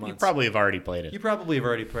couple of months. You probably have already played it. You probably have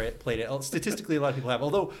already played it. Statistically, a lot of people have.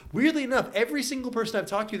 Although, weirdly enough, every single person I've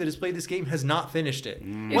talked to that has played this game has not finished it.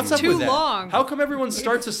 What's up with that? It's too long. How come everyone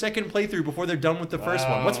starts a second playthrough before they're done with the first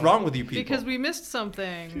one? What's wrong with you people? Because we missed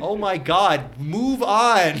something. Oh my God. Move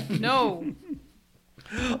on. No.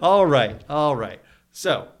 All right.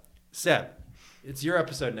 So, Seb, it's your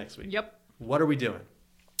episode next week. Yep. What are we doing?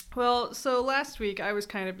 Well, so last week I was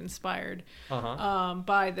kind of inspired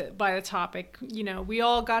by the topic. You know, we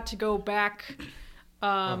all got to go back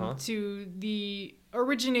to the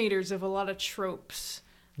originators of a lot of tropes.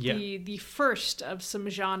 Yeah. The first of some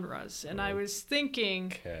genres. And I was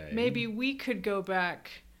thinking maybe we could go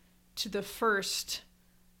back to the first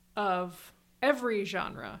of every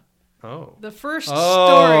genre. Oh. The first story.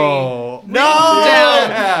 No!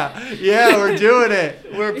 Yeah, we're doing it.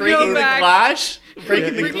 We're breaking the glash.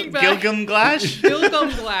 Breaking the Gilgum Glash. Gilgum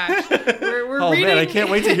Glash. We're reading... man, I can't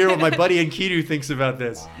wait to hear what my buddy Enkidu thinks about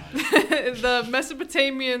this. The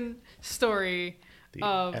Mesopotamian story.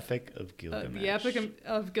 The Epic of Gilgamesh. The Epic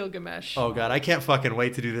of Gilgamesh. Oh God, I can't fucking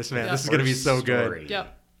wait to do this, man. This is gonna be so good.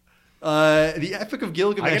 Yep. The Epic of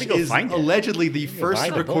Gilgamesh is allegedly the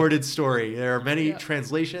first recorded story. There are many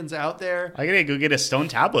translations out there. I gotta go get a stone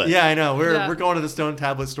tablet. Yeah, I know. We're going to the stone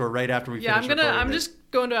tablet store right after we finish. I'm just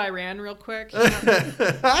going to Iran real quick.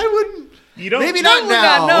 I wouldn't. You don't. Maybe not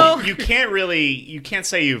now. No. You can't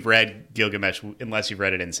say you've read Gilgamesh unless you've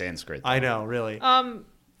read it in Sanskrit. I know, really.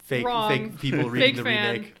 Fake people reading the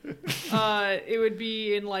remake. It would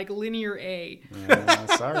be in like linear A.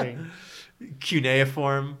 Sorry.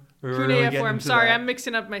 Cuneiform. Cuneiform. Sorry, I'm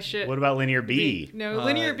mixing up my shit. What about linear B? No,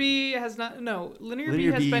 linear B has not. No, linear B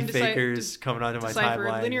has been fakers coming onto my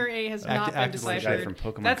timeline. Linear A has not been deciphered. From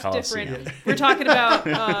Pokemon That's Coliseum. different. We're talking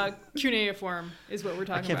about cuneiform, is what we're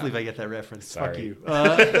talking about. I can't believe I get that reference. Sorry.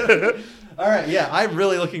 Fuck you. All right, yeah, I'm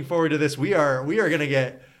really looking forward to this. We are gonna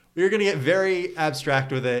get very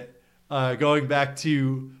abstract with it, going back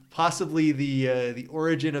to possibly the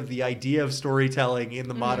origin of the idea of storytelling in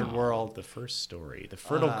the modern world. The first story, the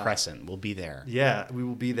Fertile Crescent, will be there. Yeah, we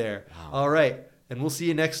will be there. Wow. All right, and we'll see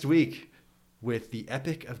you next week with the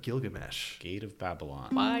Epic of Gilgamesh. Gate of Babylon.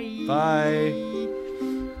 Bye. Bye.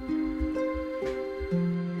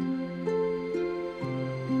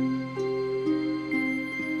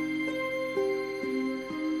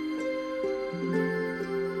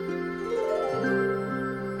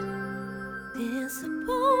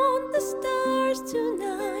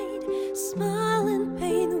 Tonight, smile and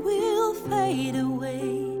pain will fade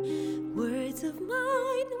away. Words of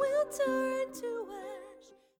mine will turn